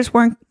spiders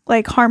weren't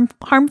like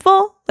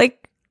harmful,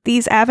 like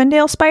these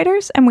Avondale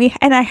spiders, and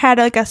I had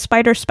like a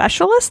spider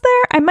specialist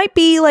there, I might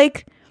be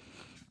like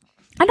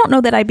I don't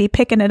know that I'd be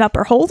picking it up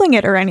or holding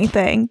it or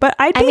anything, but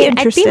I'd be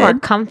interested. I'd be more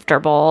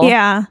comfortable.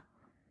 Yeah.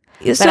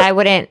 But I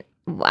wouldn't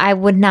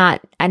want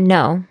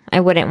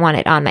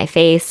it on my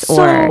face.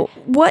 So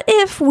what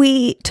if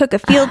we took a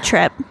field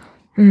trip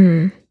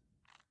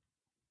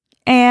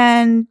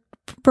and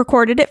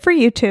recorded it for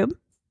YouTube?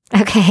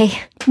 Okay.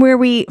 Where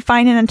we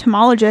find an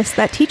entomologist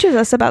that teaches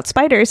us about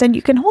spiders and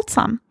you can hold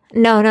some.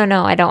 No.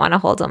 I don't want to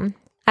hold them.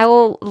 I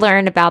will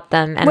learn about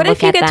them and what look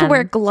if you at get them. to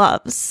wear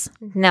gloves?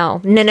 No.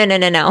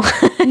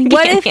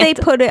 What if they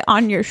put it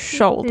on your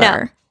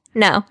shoulder?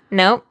 No.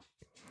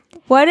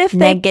 What if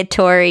they...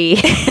 Negatory.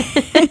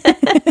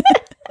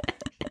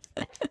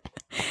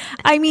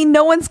 I mean,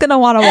 no one's going to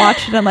want to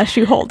watch it unless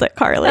you hold it,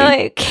 Carly.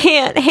 I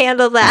can't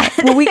handle that.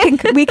 Well, we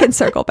can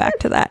circle back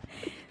to that.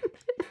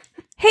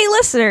 Hey,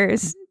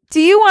 listeners, do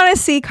you want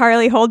to see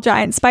Carly hold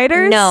giant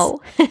spiders? No.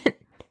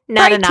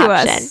 Not Write an to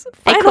option. us.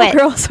 I quit.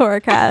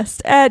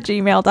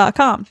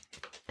 finalgirlshorrorcast@gmail.com.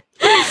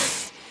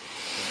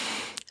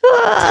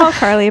 Tell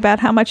Carly about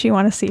how much you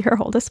want to see her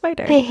hold a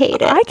spider. I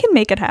hate it. I can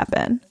make it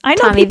happen. I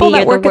know Tommy people B,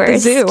 that you're the work at the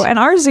zoo, worst. and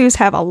our zoos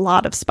have a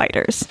lot of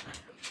spiders.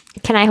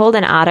 Can I hold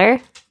an otter?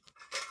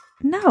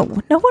 No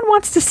one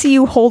wants to see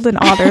you hold an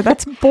otter.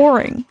 That's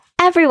boring.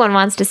 Everyone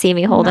wants to see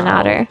me hold an No.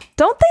 otter.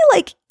 Don't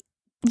they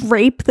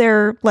rape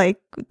their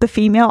the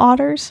female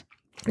otters?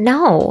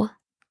 No.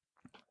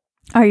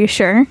 Are you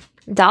sure?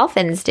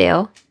 Dolphins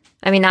do.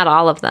 I mean, not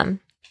all of them.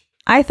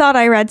 I thought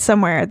I read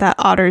somewhere that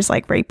otters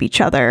rape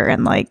each other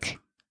and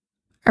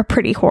are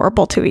pretty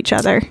horrible to each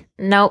other.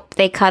 Nope.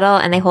 They cuddle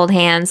and they hold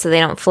hands so they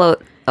don't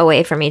float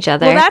away from each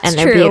other. Well, that's and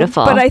they're true,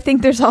 beautiful. but I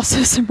think there's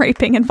also some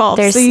raping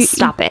involved.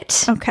 Stop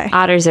it. Okay.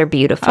 Otters are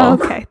beautiful.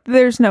 Okay.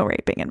 There's no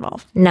raping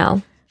involved.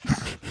 No.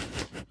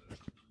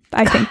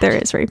 I think there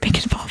is raping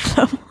involved,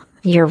 though.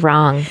 You're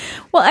wrong.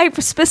 Well, I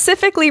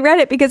specifically read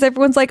it because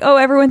everyone's like, oh,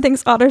 everyone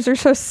thinks otters are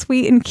so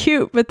sweet and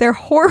cute, but they're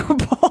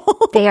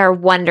horrible. They are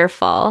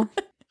wonderful.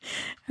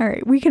 All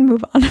right, we can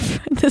move on.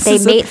 They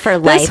mate for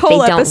life. This whole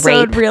They don't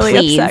episode rape, really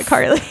please. upset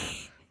Carly.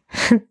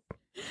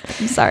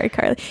 I'm sorry,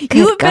 Carly. Good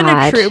You have been a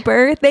God.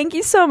 trooper. Thank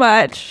you so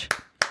much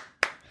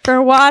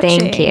for watching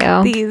Thank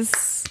you.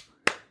 these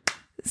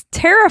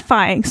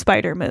terrifying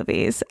spider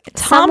movies.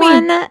 Tommy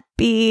Someone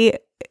B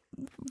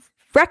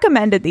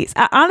recommended these.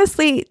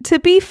 Honestly, to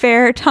be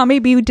fair, Tommy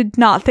B did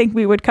not think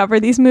we would cover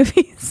these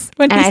movies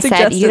when and he I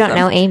suggested said, you don't them.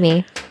 know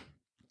Amy.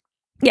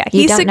 Yeah,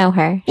 You don't know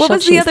her. What She'll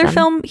was the choose other them.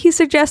 film? He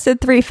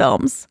suggested 3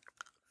 films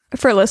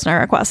for Listener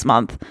Request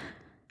Month.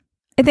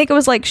 I think it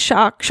was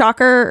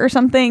Shocker or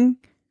something.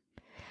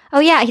 Oh,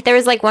 yeah. There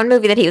was one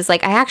movie that he was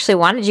like, I actually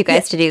wanted you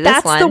guys to do this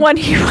That's one. the one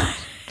he wanted.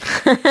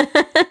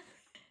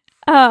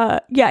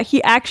 Yeah,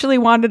 he actually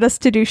wanted us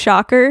to do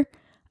Shocker.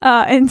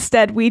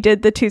 Instead, we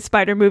did the 2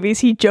 spider movies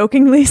he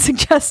jokingly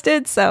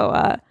suggested.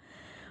 So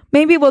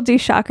maybe we'll do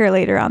Shocker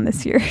later on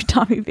this year,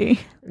 Tommy B.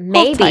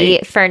 Maybe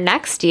for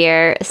next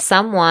year,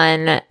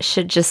 someone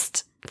should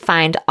just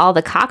find all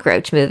the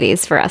cockroach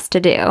movies for us to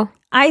do.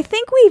 I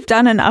think we've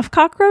done enough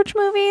cockroach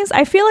movies.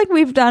 I feel like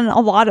we've done a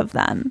lot of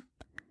them.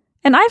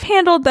 And I've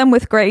handled them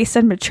with grace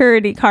and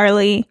maturity,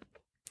 Carly.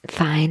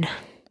 Fine.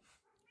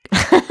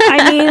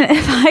 I mean,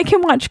 if I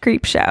can watch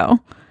Creepshow.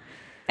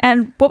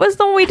 And what was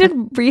the one we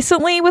did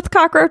recently with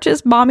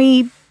cockroaches?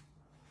 Mommy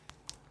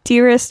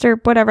Dearest or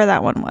whatever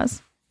that one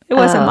was. It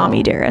wasn't Oh.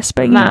 Mommy Dearest,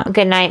 but you know.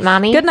 Good night,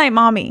 Mommy. Good night,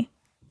 Mommy.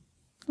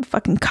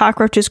 Fucking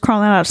cockroaches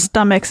crawling out of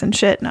stomachs and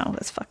shit. No,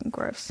 that's fucking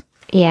gross.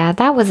 Yeah,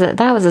 that was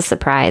a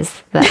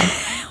surprise though.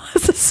 It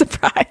was a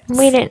surprise.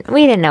 we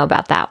didn't know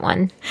about that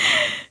one.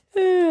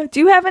 Do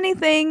you have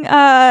anything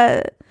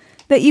that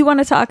you want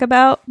to talk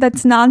about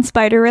that's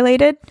non-spider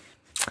related?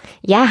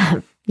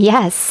 Yeah.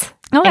 Yes.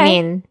 Okay. I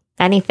mean,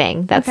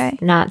 anything that's Okay.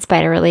 not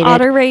spider related.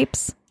 Otter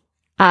rapes.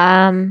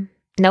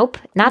 Nope,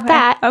 not Okay.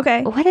 that.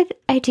 Okay. What did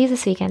I do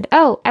this weekend?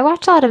 Oh, I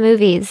watched a lot of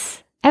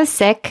movies. I was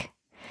sick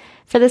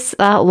for this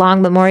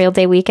long Memorial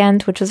Day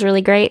weekend, which was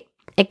really great.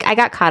 I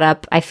got caught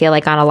up, I feel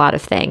like, on a lot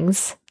of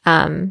things.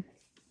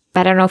 But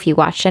I don't know if you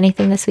watched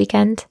anything this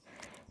weekend.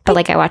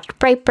 But I watched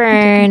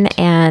Brightburn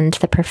and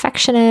The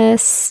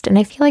Perfectionist, and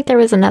I feel like there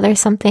was another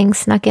something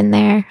snuck in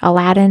there.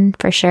 Aladdin,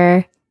 for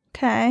sure.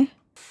 Okay.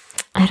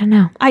 I don't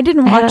know. I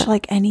didn't I watch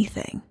don't-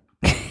 anything.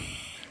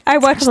 I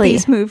watched probably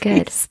these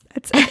movies. good.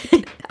 That's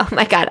it. Oh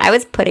my God, I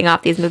was putting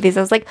off these movies.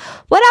 I was like,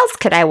 what else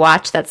could I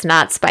watch that's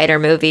not spider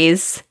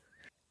movies?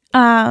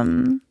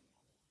 I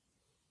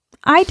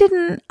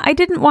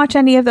didn't watch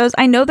any of those.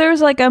 I know there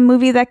was a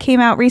movie that came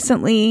out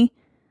recently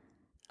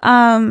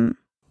on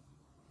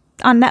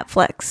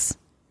Netflix.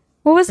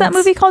 What was that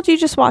movie called? You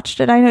just watched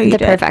it. I know you The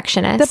did.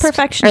 Perfectionist. The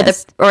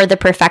Perfectionist. Or the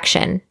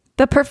Perfection.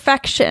 The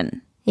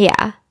Perfection.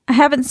 Yeah. I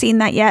haven't seen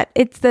that yet.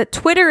 It's the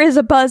Twitter is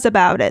a buzz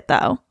about it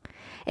though.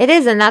 It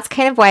is, and that's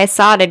kind of why I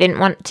saw it. I didn't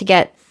want to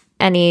get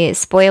any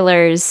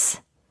spoilers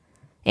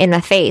in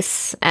the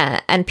face,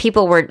 and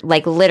people were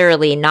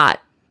literally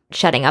not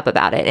shutting up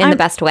about it in the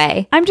best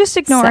way. I'm just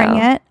ignoring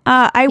So, it.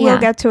 I will yeah.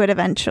 get to it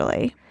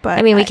eventually, but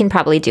I mean, we can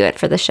probably do it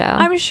for the show.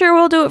 I'm sure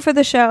we'll do it for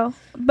the show,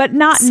 but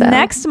not So-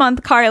 next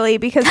month, Carly,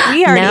 because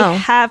we already No.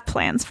 have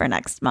plans for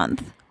next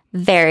month.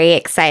 Very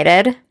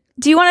excited.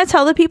 Do you want to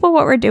tell the people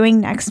what we're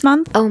doing next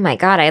month? Oh my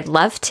God, I'd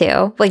love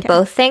to. Like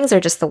both things or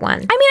just the one? I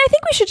mean, I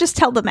think we should just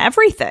tell them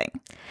everything.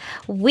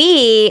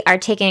 We are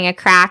taking a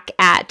crack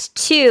at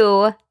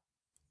 2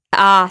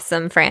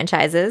 awesome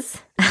franchises.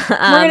 We're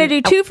going to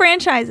do 2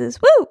 franchises.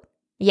 Woo!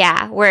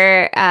 Yeah,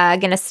 we're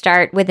going to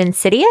start with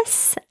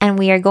Insidious, and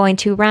we are going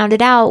to round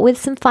it out with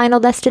some Final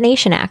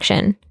Destination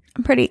action.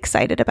 I'm pretty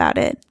excited about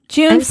it.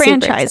 June I'm super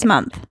franchise excited.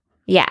 month.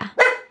 Yeah,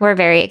 we're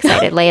very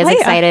excited. Leia's Leia.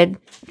 excited.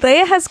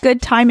 Leia has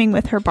good timing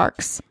with her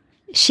barks.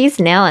 She's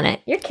nailing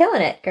it. You're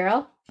killing it,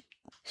 girl.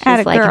 She's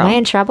Atta like, girl. am I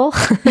in trouble?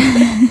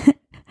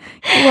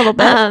 A little bit,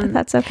 but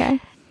that's okay.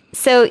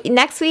 So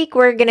next week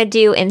we're going to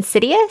do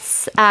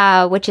Insidious,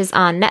 which is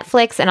on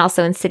Netflix, and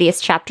also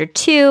Insidious Chapter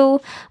 2,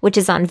 which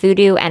is on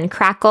Vudu and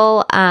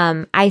Crackle.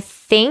 I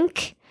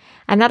think,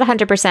 I'm not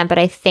 100%, but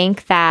I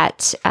think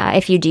that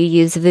if you do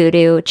use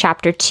Vudu,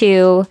 Chapter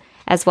 2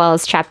 as well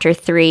as Chapter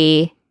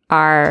 3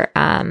 are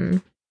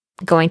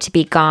going to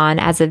be gone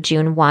as of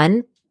June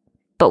 1,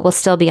 but will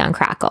still be on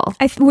Crackle.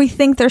 We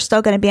think they're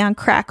still going to be on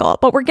Crackle,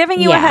 but we're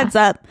giving you a heads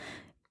up.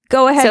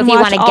 Go ahead So and if you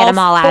watch wanna get them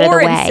all out of the 4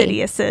 way.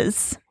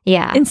 Insidiouses.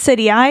 Yeah.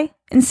 Insidii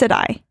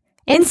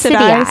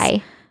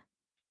Insidii.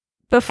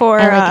 before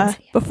I like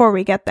Insidia. before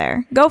we get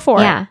there. Go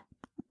for Yeah. it.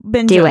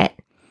 Binge Do them. it.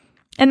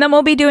 And then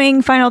we'll be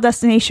doing Final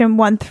Destination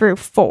 1 through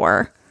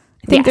 4.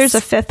 I think Yes.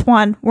 there's a 5th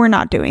one. We're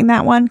not doing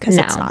that one because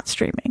No. it's not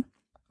streaming.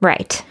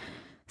 Right.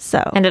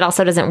 So And it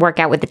also doesn't work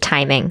out with the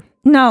timing.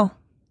 no,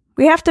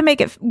 we have to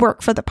make it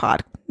work for the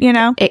pod. You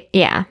know,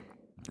 Yeah,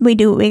 we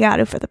do what we got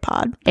to for the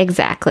pod.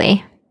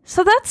 exactly.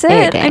 So that's Day to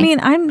it. day. I mean,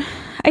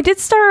 I did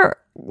start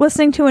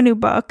listening to a new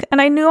book, and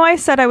I knew I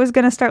said I was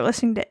going to start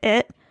listening to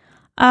it.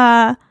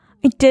 I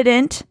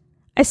didn't.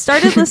 I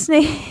started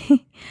listening.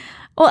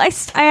 Well, I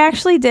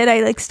actually did.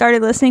 I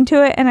started listening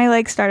to it, and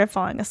I started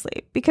falling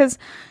asleep because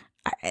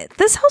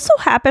this also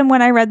happened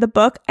when I read the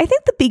book. I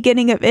think the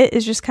beginning of it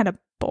is just kind of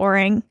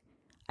boring.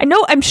 I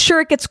know, I'm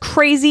sure it gets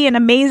crazy and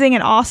amazing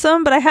and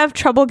awesome, but I have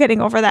trouble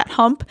getting over that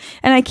hump,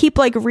 and I keep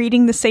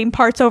reading the same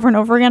parts over and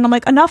over again. I'm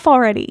like, enough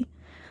already.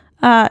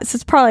 So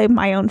it's probably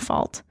my own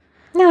fault.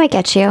 No, I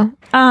get you.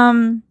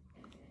 But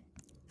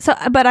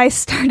I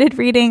started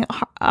reading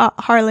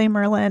Harley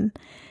Merlin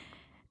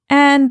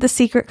and The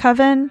Secret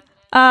Coven,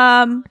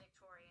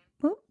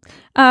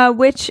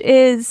 which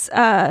is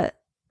kind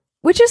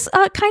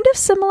of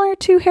similar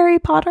to Harry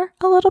Potter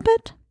a little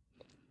bit.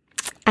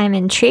 I'm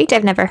intrigued.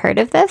 I've never heard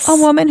of this. A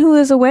woman who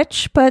is a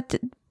witch, but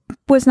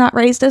was not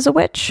raised as a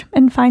witch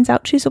and finds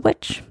out she's a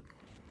witch.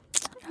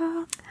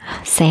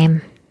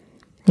 Same.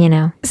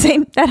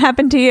 Same. That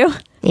happened to you.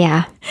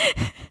 Yeah.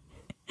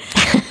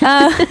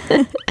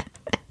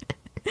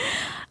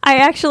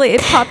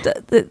 It popped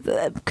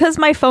because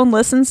my phone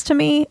listens to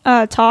me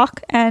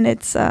talk, and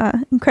it's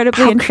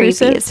incredibly How creepy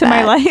intrusive is to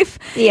my that? life.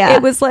 Yeah.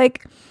 It was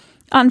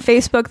on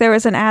Facebook there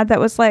was an ad that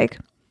was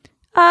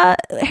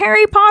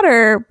Harry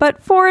Potter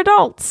but for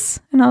adults,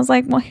 and I was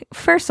like, well,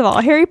 first of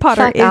all, Harry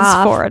Potter Fuck is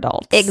off. for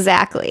adults.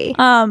 Exactly.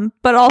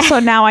 But also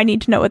now I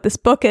need to know what this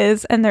book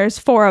is, and there's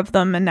 4 of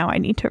them, and now I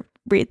need to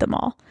read them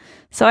all.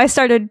 So I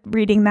started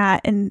reading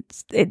that, and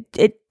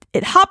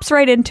it hops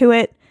right into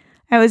it.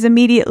 I was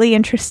immediately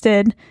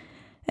interested,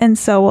 and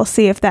so we'll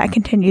see if that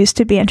continues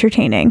to be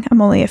entertaining.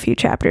 I'm only a few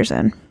chapters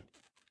in.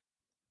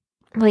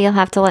 Well, you'll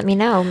have to let me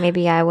know.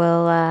 Maybe I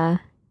will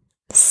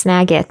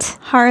snag it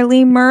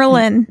Harley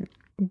Merlin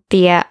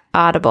via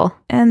Audible.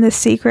 and The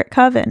Secret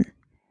Coven,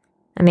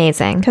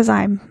 Amazing. because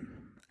I'm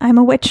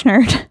a witch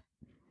nerd.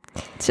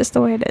 It's just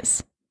the way it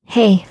is.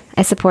 Hey,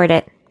 I support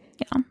it.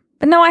 Yeah.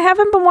 But no, I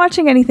haven't been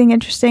watching anything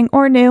interesting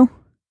or new.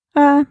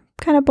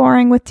 Kind of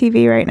boring with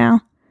TV right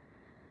now.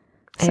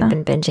 So. I've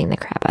been binging the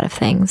crap out of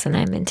things, and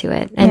I'm into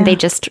it. And Yeah. they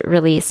just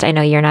released, I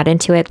know you're not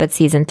into it, but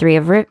season 3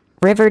 of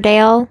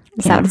Riverdale,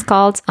 is that what it's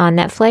called, on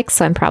Netflix.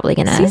 So I'm probably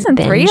going to Season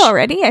binge. 3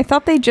 already? I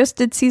thought they just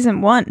did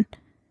season 1.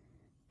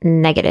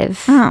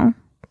 Negative. Oh.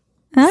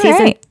 All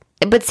season, right.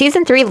 But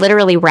season 3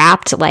 literally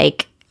wrapped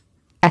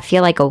I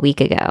feel like a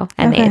week ago,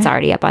 and Okay. it's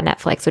already up on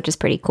Netflix, which is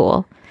pretty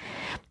cool.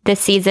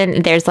 This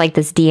season, there's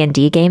this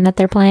D&D game that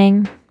they're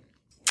playing.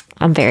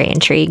 I'm very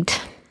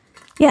intrigued.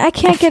 Yeah, I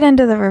can't get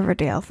into the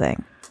Riverdale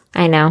thing.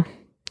 I know.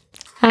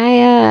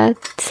 I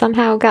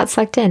somehow got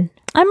sucked in.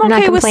 I'm not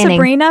okay with complaining.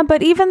 Sabrina,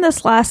 but even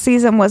this last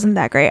season wasn't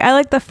that great. I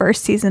like the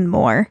first season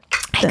more.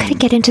 I couldn't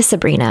get into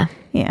Sabrina.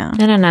 Yeah.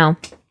 I don't know.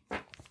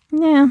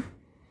 Yeah.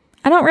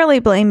 I don't really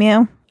blame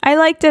you. I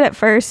liked it at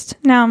first.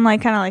 Now I'm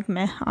kind of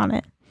meh on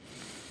it.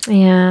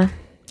 Yeah.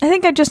 I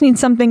think I just need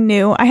something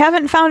new. I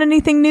haven't found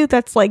anything new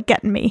that's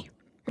getting me.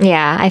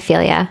 Yeah, I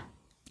feel ya.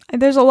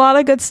 There's a lot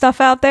of good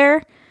stuff out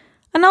there.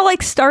 And I'll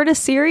start a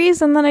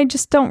series and then I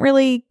just don't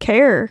really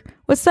care.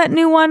 What's that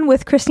new one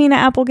with Christina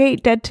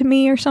Applegate, Dead to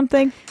Me or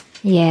something?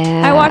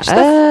 Yeah. I watched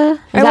the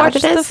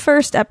the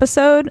first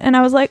episode and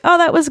I was like, oh,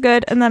 that was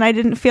good. And then I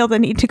didn't feel the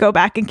need to go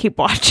back and keep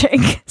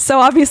watching. So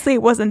obviously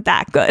it wasn't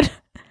that good.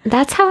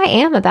 That's how I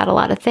am about a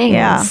lot of things.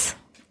 Yeah.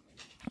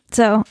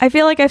 So I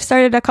feel like I've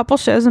started a couple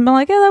shows and been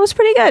like, yeah, that was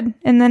pretty good.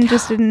 And then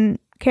just didn't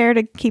care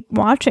to keep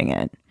watching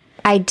it.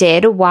 I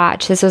did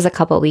watch, this was a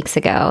couple weeks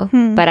ago,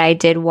 but I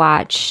did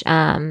watch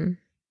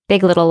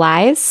Big Little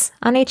Lies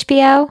on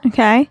HBO.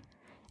 Okay.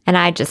 And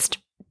I just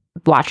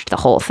watched the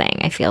whole thing,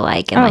 I feel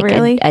like, in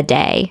really? a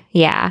day.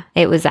 Yeah,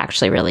 it was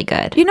actually really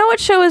good. You know what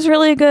show is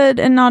really good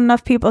and not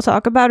enough people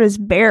talk about is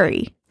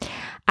Barry.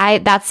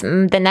 That's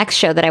the next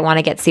show that I want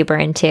to get super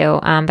into.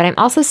 But I'm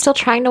also still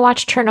trying to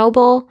watch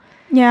Chernobyl.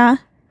 Yeah.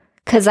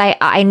 Because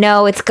I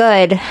know it's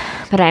good,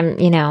 but I'm,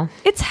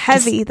 It's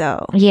heavy,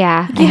 though.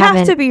 Yeah. You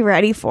have to be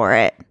ready for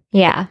it.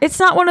 Yeah. It's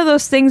not one of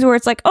those things where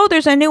it's like, oh,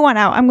 there's a new one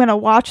out, I'm going to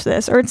watch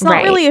this. Or it's not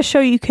Right. really a show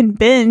you can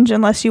binge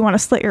unless you want to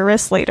slit your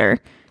wrist later.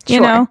 You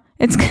Sure. know?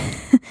 It's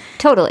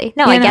Totally.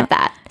 No, I get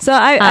that. So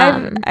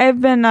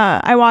I've been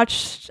I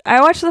watched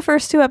the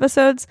first 2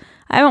 episodes.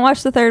 I haven't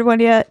watched the third one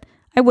yet.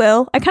 I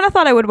will. I kind of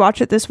thought I would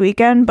watch it this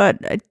weekend, but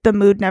the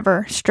mood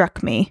never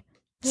struck me.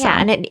 So. Yeah,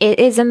 and it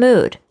is a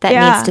mood that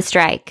needs to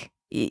strike.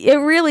 It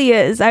really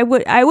is. I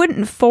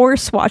wouldn't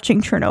force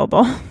watching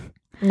Chernobyl.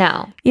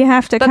 No. You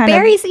have to But kind of.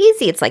 Barry's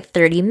easy. It's like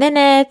 30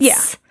 minutes. Yeah.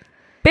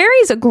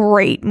 Barry's a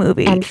great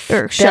movie And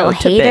or Bill show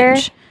to Hader,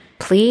 binge.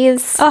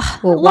 please.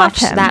 We'll love watch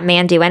him. that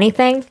man do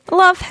anything.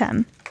 Love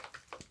him.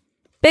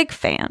 Big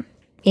fan.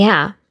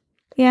 Yeah.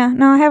 Yeah,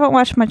 no, I haven't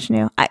watched much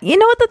new. You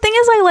know what the thing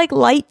is? I like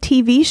light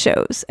TV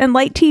shows, and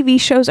light TV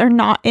shows are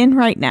not in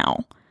right now.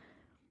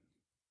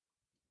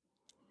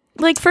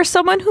 Like, for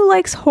someone who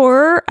likes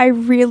horror, I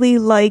really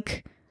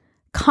like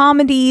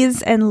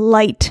comedies and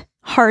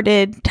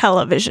light-hearted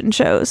television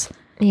shows,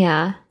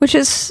 Yeah. which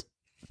is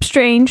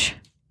strange,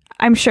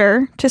 I'm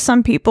sure, to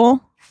some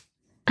people.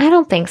 I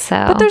don't think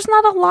so. But there's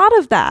not a lot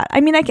of that.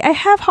 I mean, I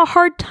have a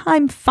hard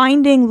time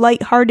finding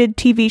light-hearted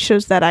TV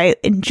shows that I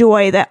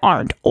enjoy that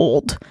aren't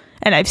old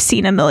and I've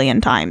seen a million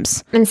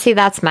times. And see,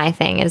 that's my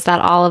thing, is that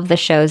all of the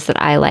shows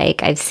that I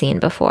like, I've seen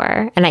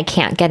before, and I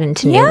can't get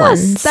into new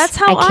ones. That's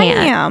how I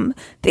am.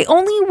 The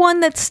only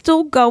one that's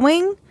still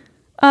going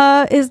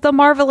is The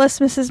Marvelous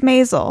Mrs.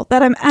 Maisel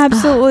that I'm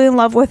absolutely in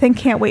love with and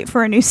can't wait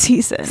for a new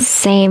season.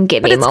 Same,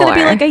 give But me it's more. going to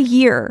be like a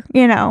year,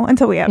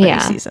 until we have a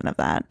new season of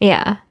that.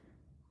 Yeah.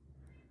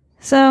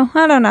 So,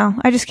 I don't know.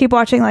 I just keep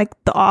watching, like,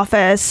 The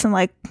Office and,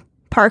 like,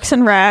 Parks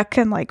and Rec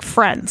and, like,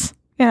 Friends,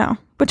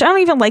 Which I don't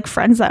even like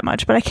Friends that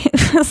much, but I can't.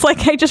 It's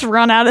like I just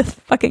run out of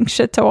fucking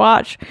shit to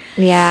watch.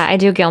 Yeah, I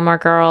do Gilmore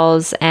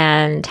Girls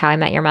and How I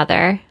Met Your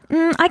Mother.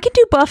 I can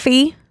do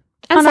Buffy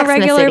And on Sex a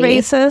and the regular City.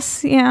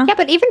 basis. Yeah. Yeah,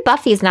 but even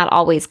Buffy's not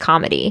always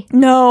comedy.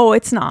 No,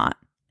 it's not.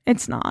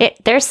 It's not.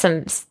 There's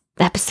some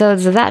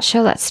episodes of that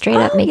show that straight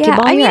up make you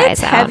bawl I mean, your eyes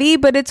it's out. heavy,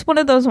 but it's one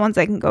of those ones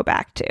I can go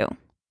back to.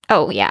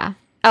 Oh, yeah.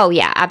 Oh,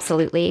 yeah,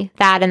 absolutely.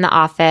 That and The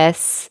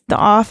Office, The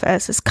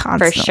Office is for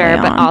constantly sure,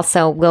 but on.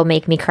 also will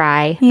make me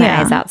cry my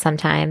Yeah. eyes out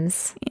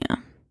sometimes.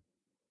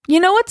 You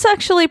know what's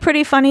actually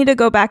pretty funny to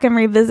go back and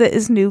revisit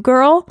is New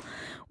Girl,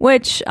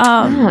 which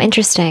Oh,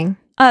 interesting.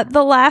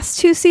 the last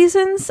 2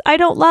 seasons I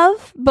don't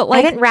love, but I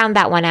like didn't round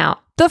that one out.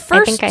 the I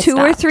first think I 2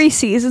 or stopped. 3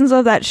 seasons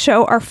of that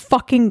show are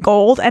fucking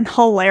gold and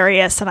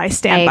hilarious, and I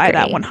stand I by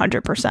that agree.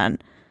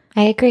 100%.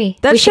 I agree.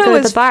 That we should show go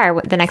to is- the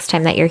bar the next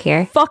time that you're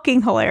here.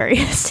 Fucking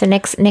hilarious. To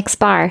Nick's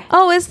bar.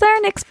 Oh, is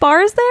there Nick's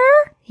Bars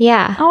there?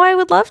 Yeah. Oh, I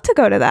would love to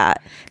go to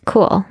that.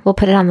 Cool. We'll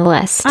put it on the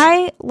list.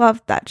 I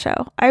loved that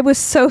show. I was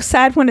so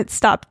sad when it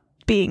stopped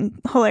being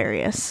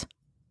hilarious.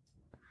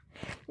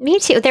 Me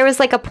too. There was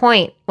like a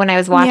point when I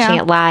was watching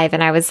Yeah. it live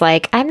and I was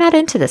like, I'm not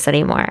into this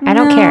anymore. I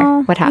don't No, care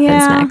what happens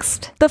yeah.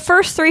 next. The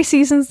first 3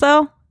 seasons,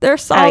 though, they're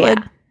solid.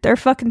 yeah. They're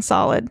fucking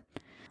solid.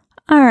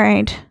 All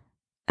right.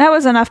 That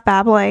was enough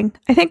babbling.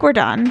 I think we're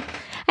done.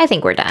 I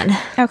think we're done.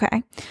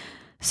 Okay.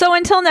 So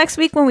until next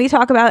week when we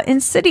talk about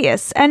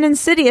Insidious and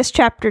Insidious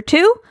Chapter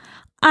 2,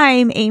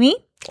 I'm Amy.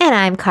 And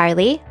I'm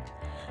Carly.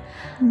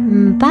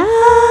 Bye.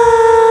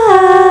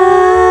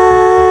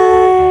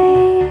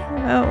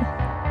 Oh.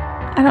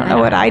 I don't know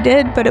what I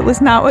did, but it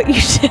was not what you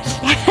did.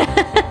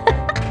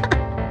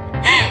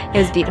 It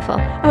was beautiful.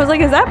 I was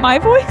like, is that my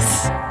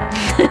voice?